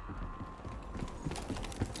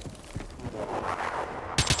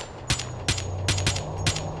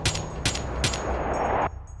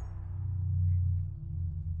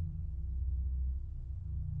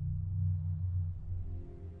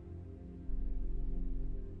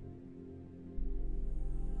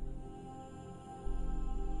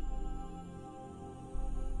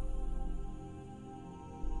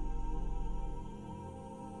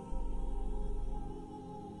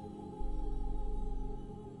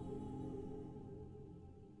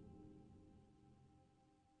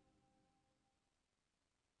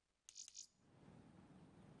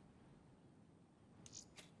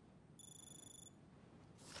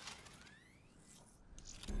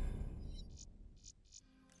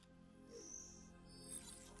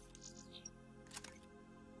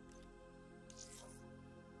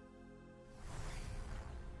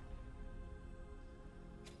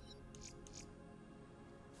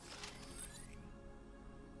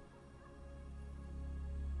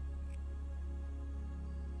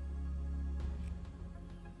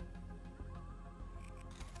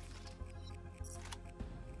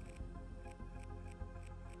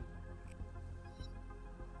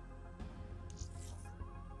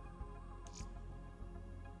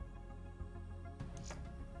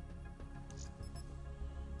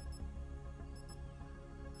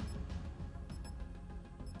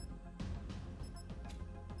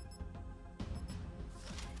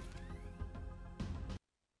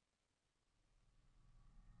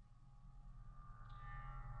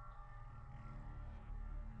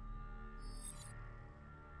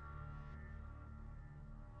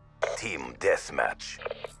 Team deathmatch.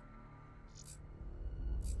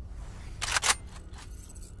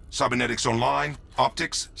 Cybernetics online,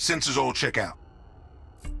 optics, sensors all check out.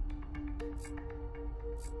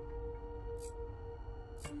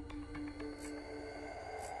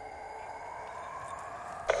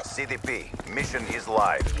 CDP, mission is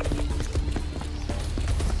live.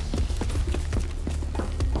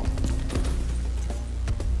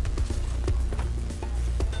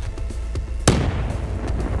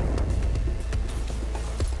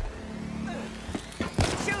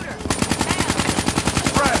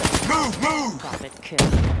 Move! Got it, kill.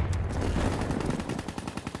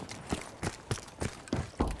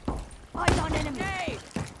 Eyes on enemy.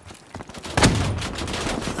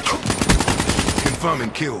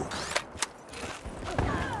 Confirming kill.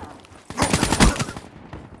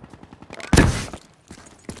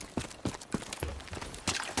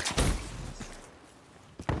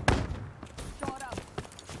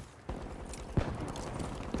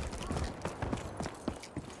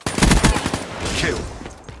 Kill.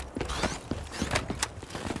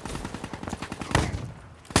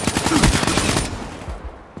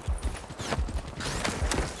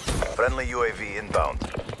 Friendly UAV inbound.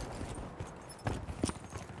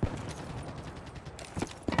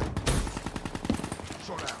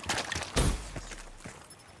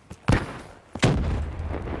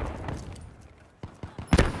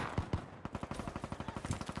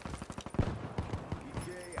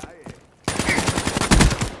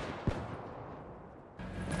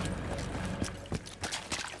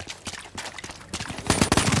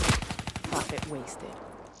 Profit wasted.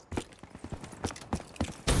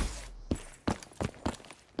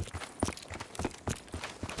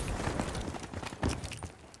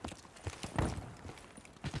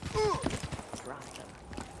 Dropped them.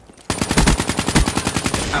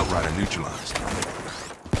 Outrider neutralized.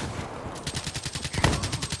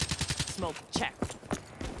 Smoke check.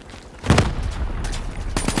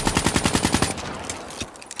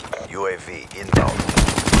 UAV inbound.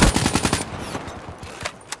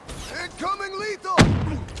 Incoming lethal!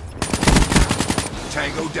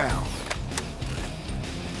 Tango down.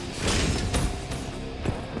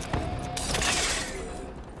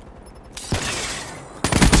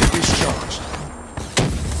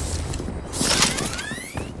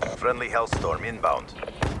 Friendly Hellstorm inbound.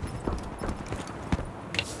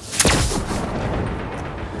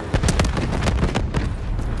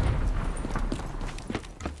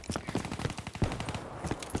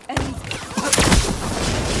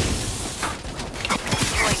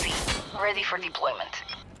 UAV, ready for deployment.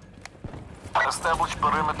 Establish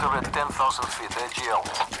perimeter at 10,000 feet, AGL.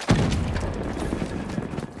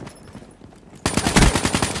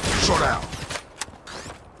 Shot out.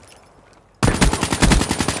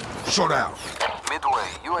 Shot out. Midway,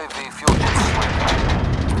 UAV fuel display.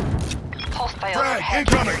 Hostile Frag, overhead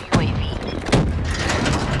incoming. your UAV.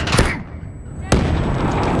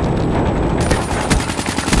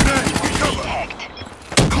 Grenade, cover. Tagged.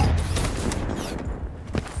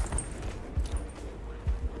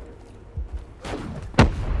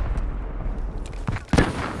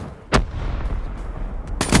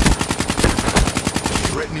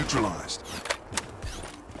 Threat neutralized.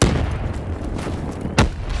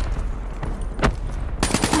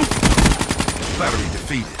 Battery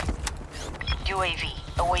defeated. UAV,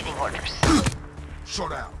 awaiting orders.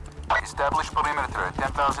 Shot out. Establish perimeter at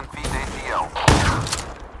 10,000 feet, AGL.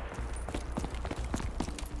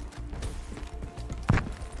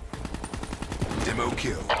 Demo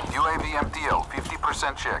kill. UAV MTL,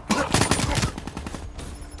 50% check.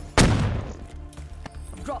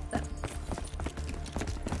 Drop them.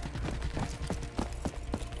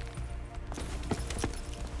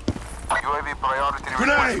 UAV priority request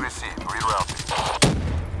Grenade! received. Rerouting.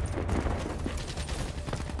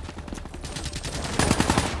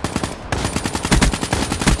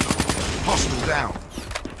 Hostile down.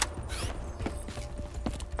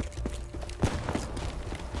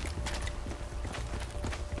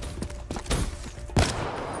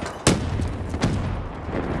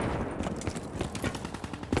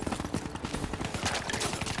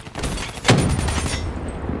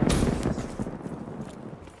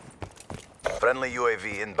 Friendly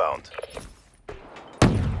UAV inbound.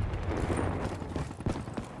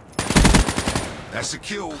 That's a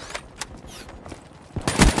kill.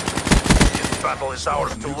 This battle is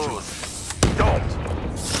ours to lose. Don't!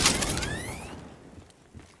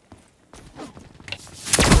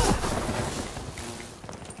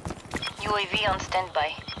 UAV on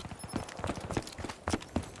standby.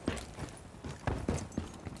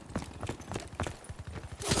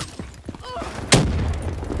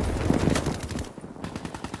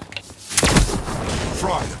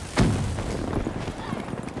 Fried him.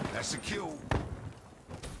 That's a kill.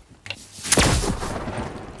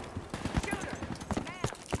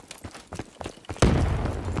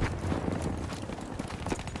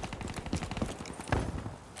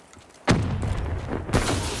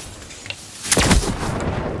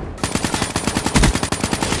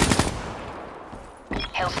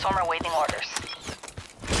 Hellstorm awaiting orders.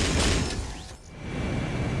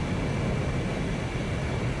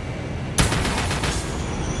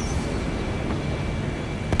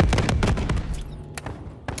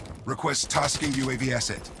 Request tasking UAV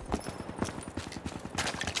asset.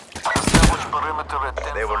 Establish perimeter at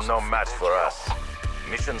 10,000 They were no feet, match for AGL. us.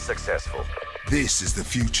 Mission successful. This is the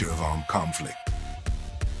future of armed conflict.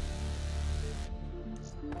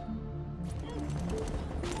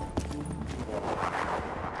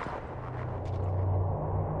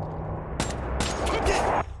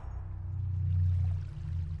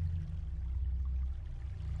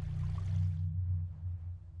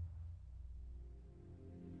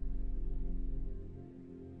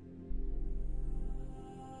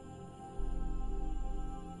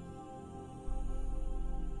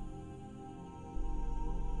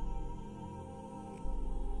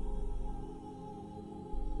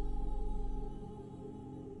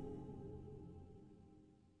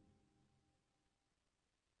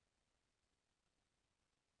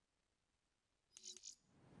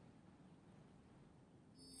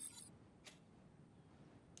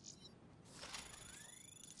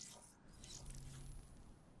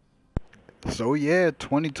 So yeah,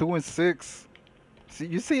 22-6. See,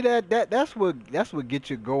 you see that's what gets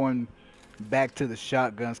you going back to the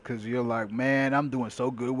shotguns, cause you're like, man, I'm doing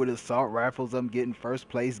so good with assault rifles. I'm getting first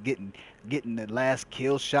place, getting the last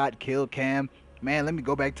kill shot, kill cam. Man, let me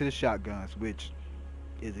go back to the shotguns, which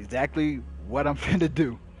is exactly what I'm finna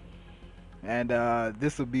do. And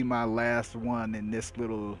this will be my last one in this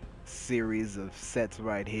little series of sets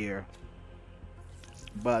right here.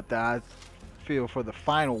 But I feel for the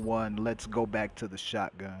final one, let's go back to the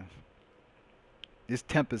shotgun. This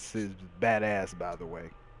Tempest is badass, by the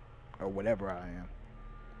way, or whatever I am.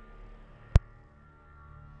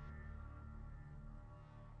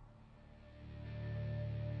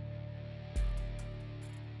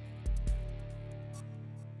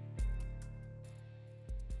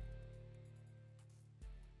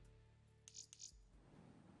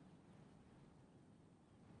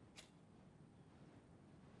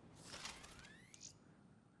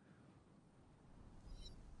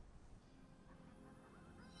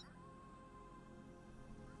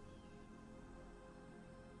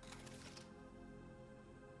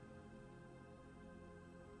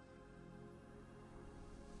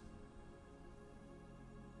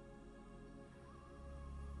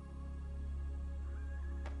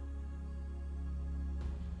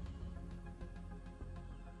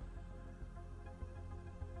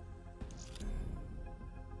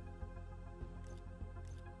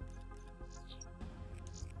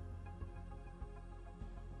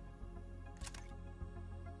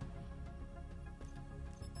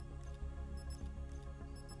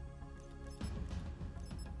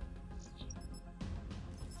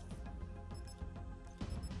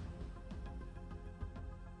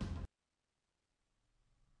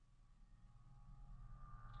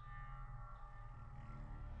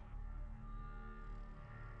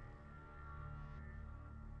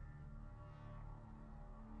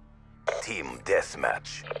 Team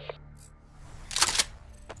deathmatch.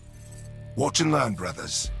 Watch and learn,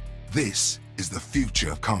 brothers. This is the future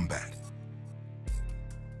of combat.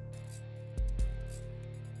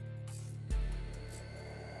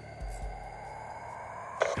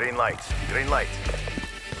 Green light, green light.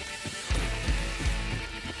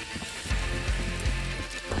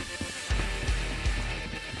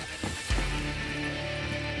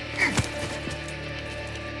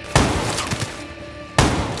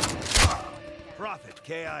 Prophet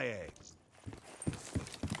KIA.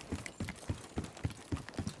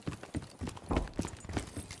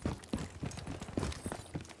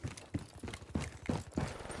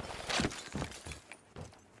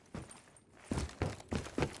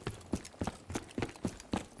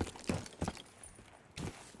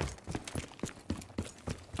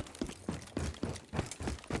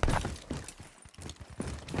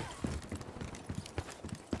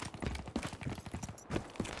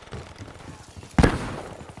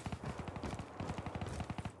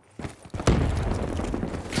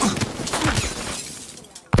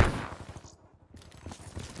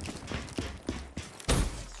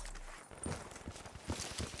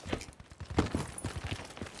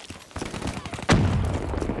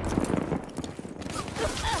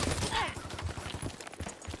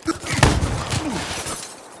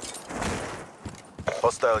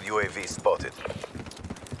 Hostile UAV spotted.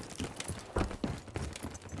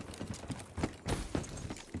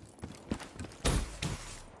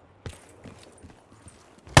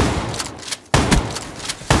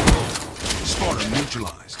 Spotter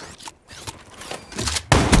neutralized.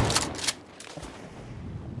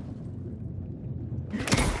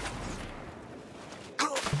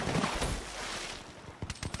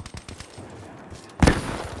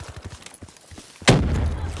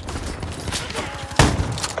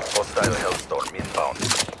 Hostile Hellstorm inbound.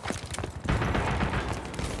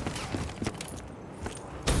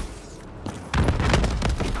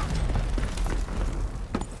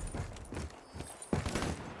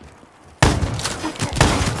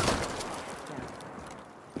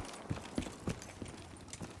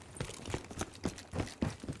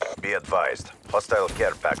 Be advised, hostile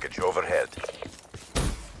care package overhead.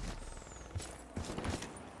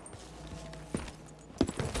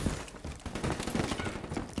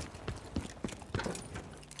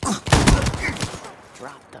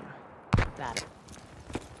 Drop them. That.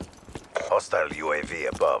 Hostile UAV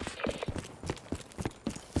above.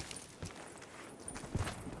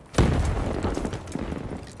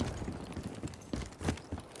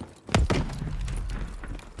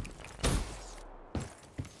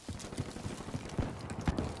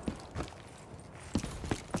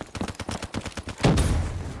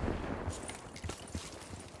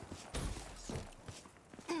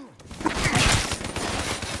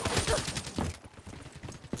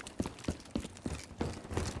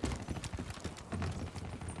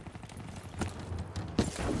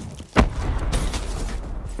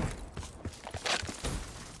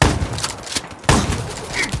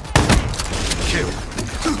 Kill.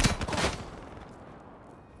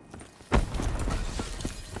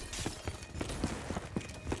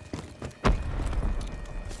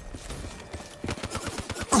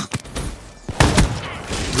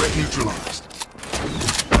 Threat neutralized.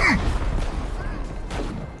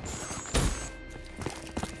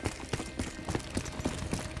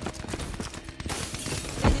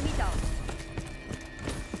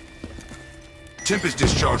 Tempest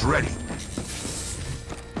discharge ready.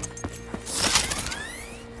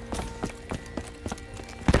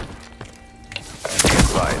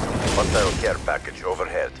 Hostile care package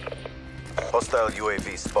overhead. Hostile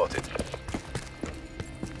UAV spotted.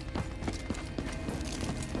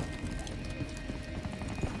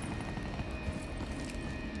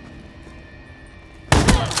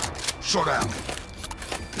 Shot out.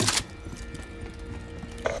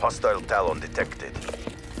 Hostile Talon detected.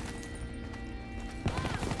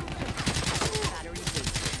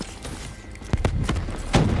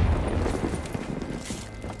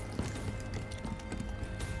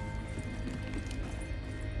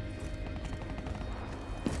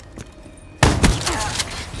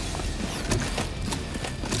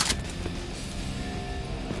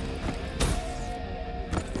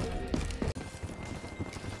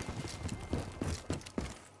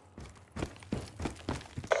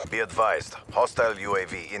 Be advised, hostile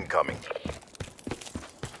UAV incoming.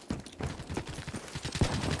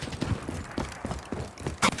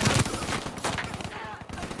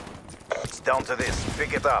 It's down to this.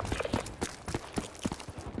 Pick it up.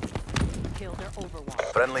 Kill their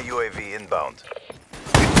overwatch. Friendly UAV inbound.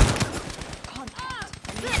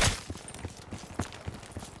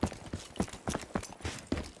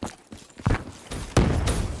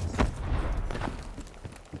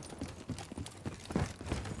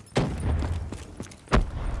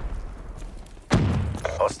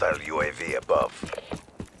 Hostile UAV above.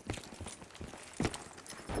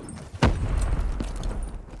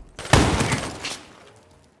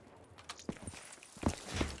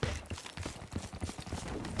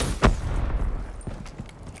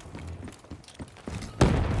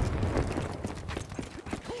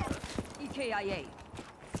 EKIA.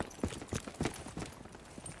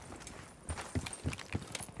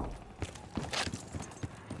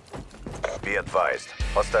 Be advised.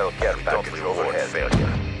 Hostile care package overhead.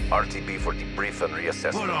 Failure. RTB for debrief and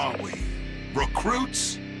reassessment. What are we?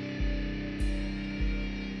 Recruits?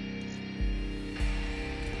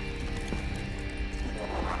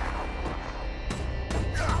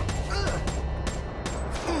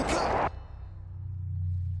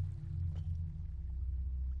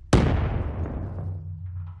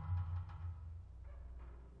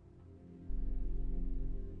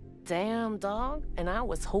 Damn, dog. And I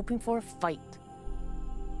was hoping for a fight.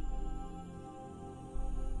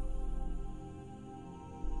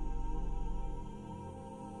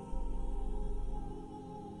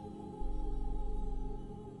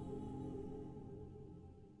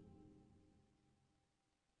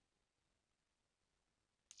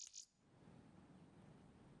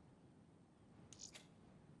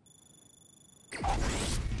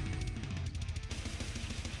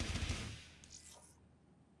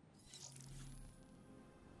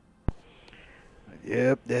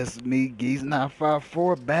 Yep, that's me,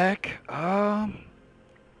 Geese954 back.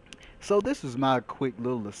 So this is my quick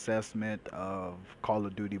little assessment of Call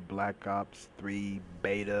of Duty Black Ops 3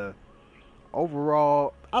 beta.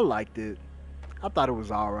 Overall, I liked it. I thought it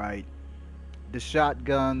was alright. The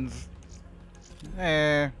shotguns,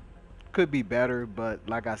 could be better, but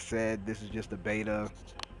like I said, this is just a beta.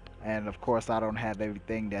 And of course, I don't have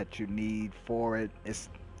everything that you need for it.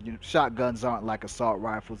 Shotguns aren't like assault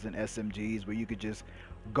rifles and SMGs where you could just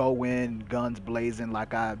go in guns blazing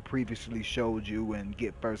like I previously showed you and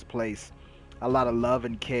get first place. A lot of love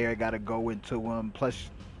and care got to go into them. Plus,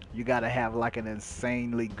 you got to have like an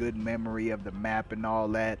insanely good memory of the map and all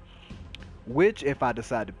that. Which, if I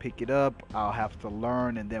decide to pick it up, I'll have to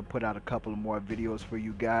learn and then put out a couple of more videos for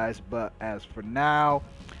you guys. But as for now,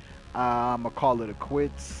 I'm gonna call it a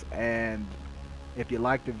quits. And if you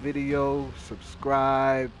like the video,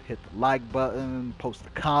 subscribe, hit the like button, post a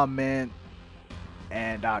comment,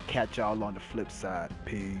 and I'll catch y'all on the flip side.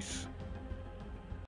 Peace.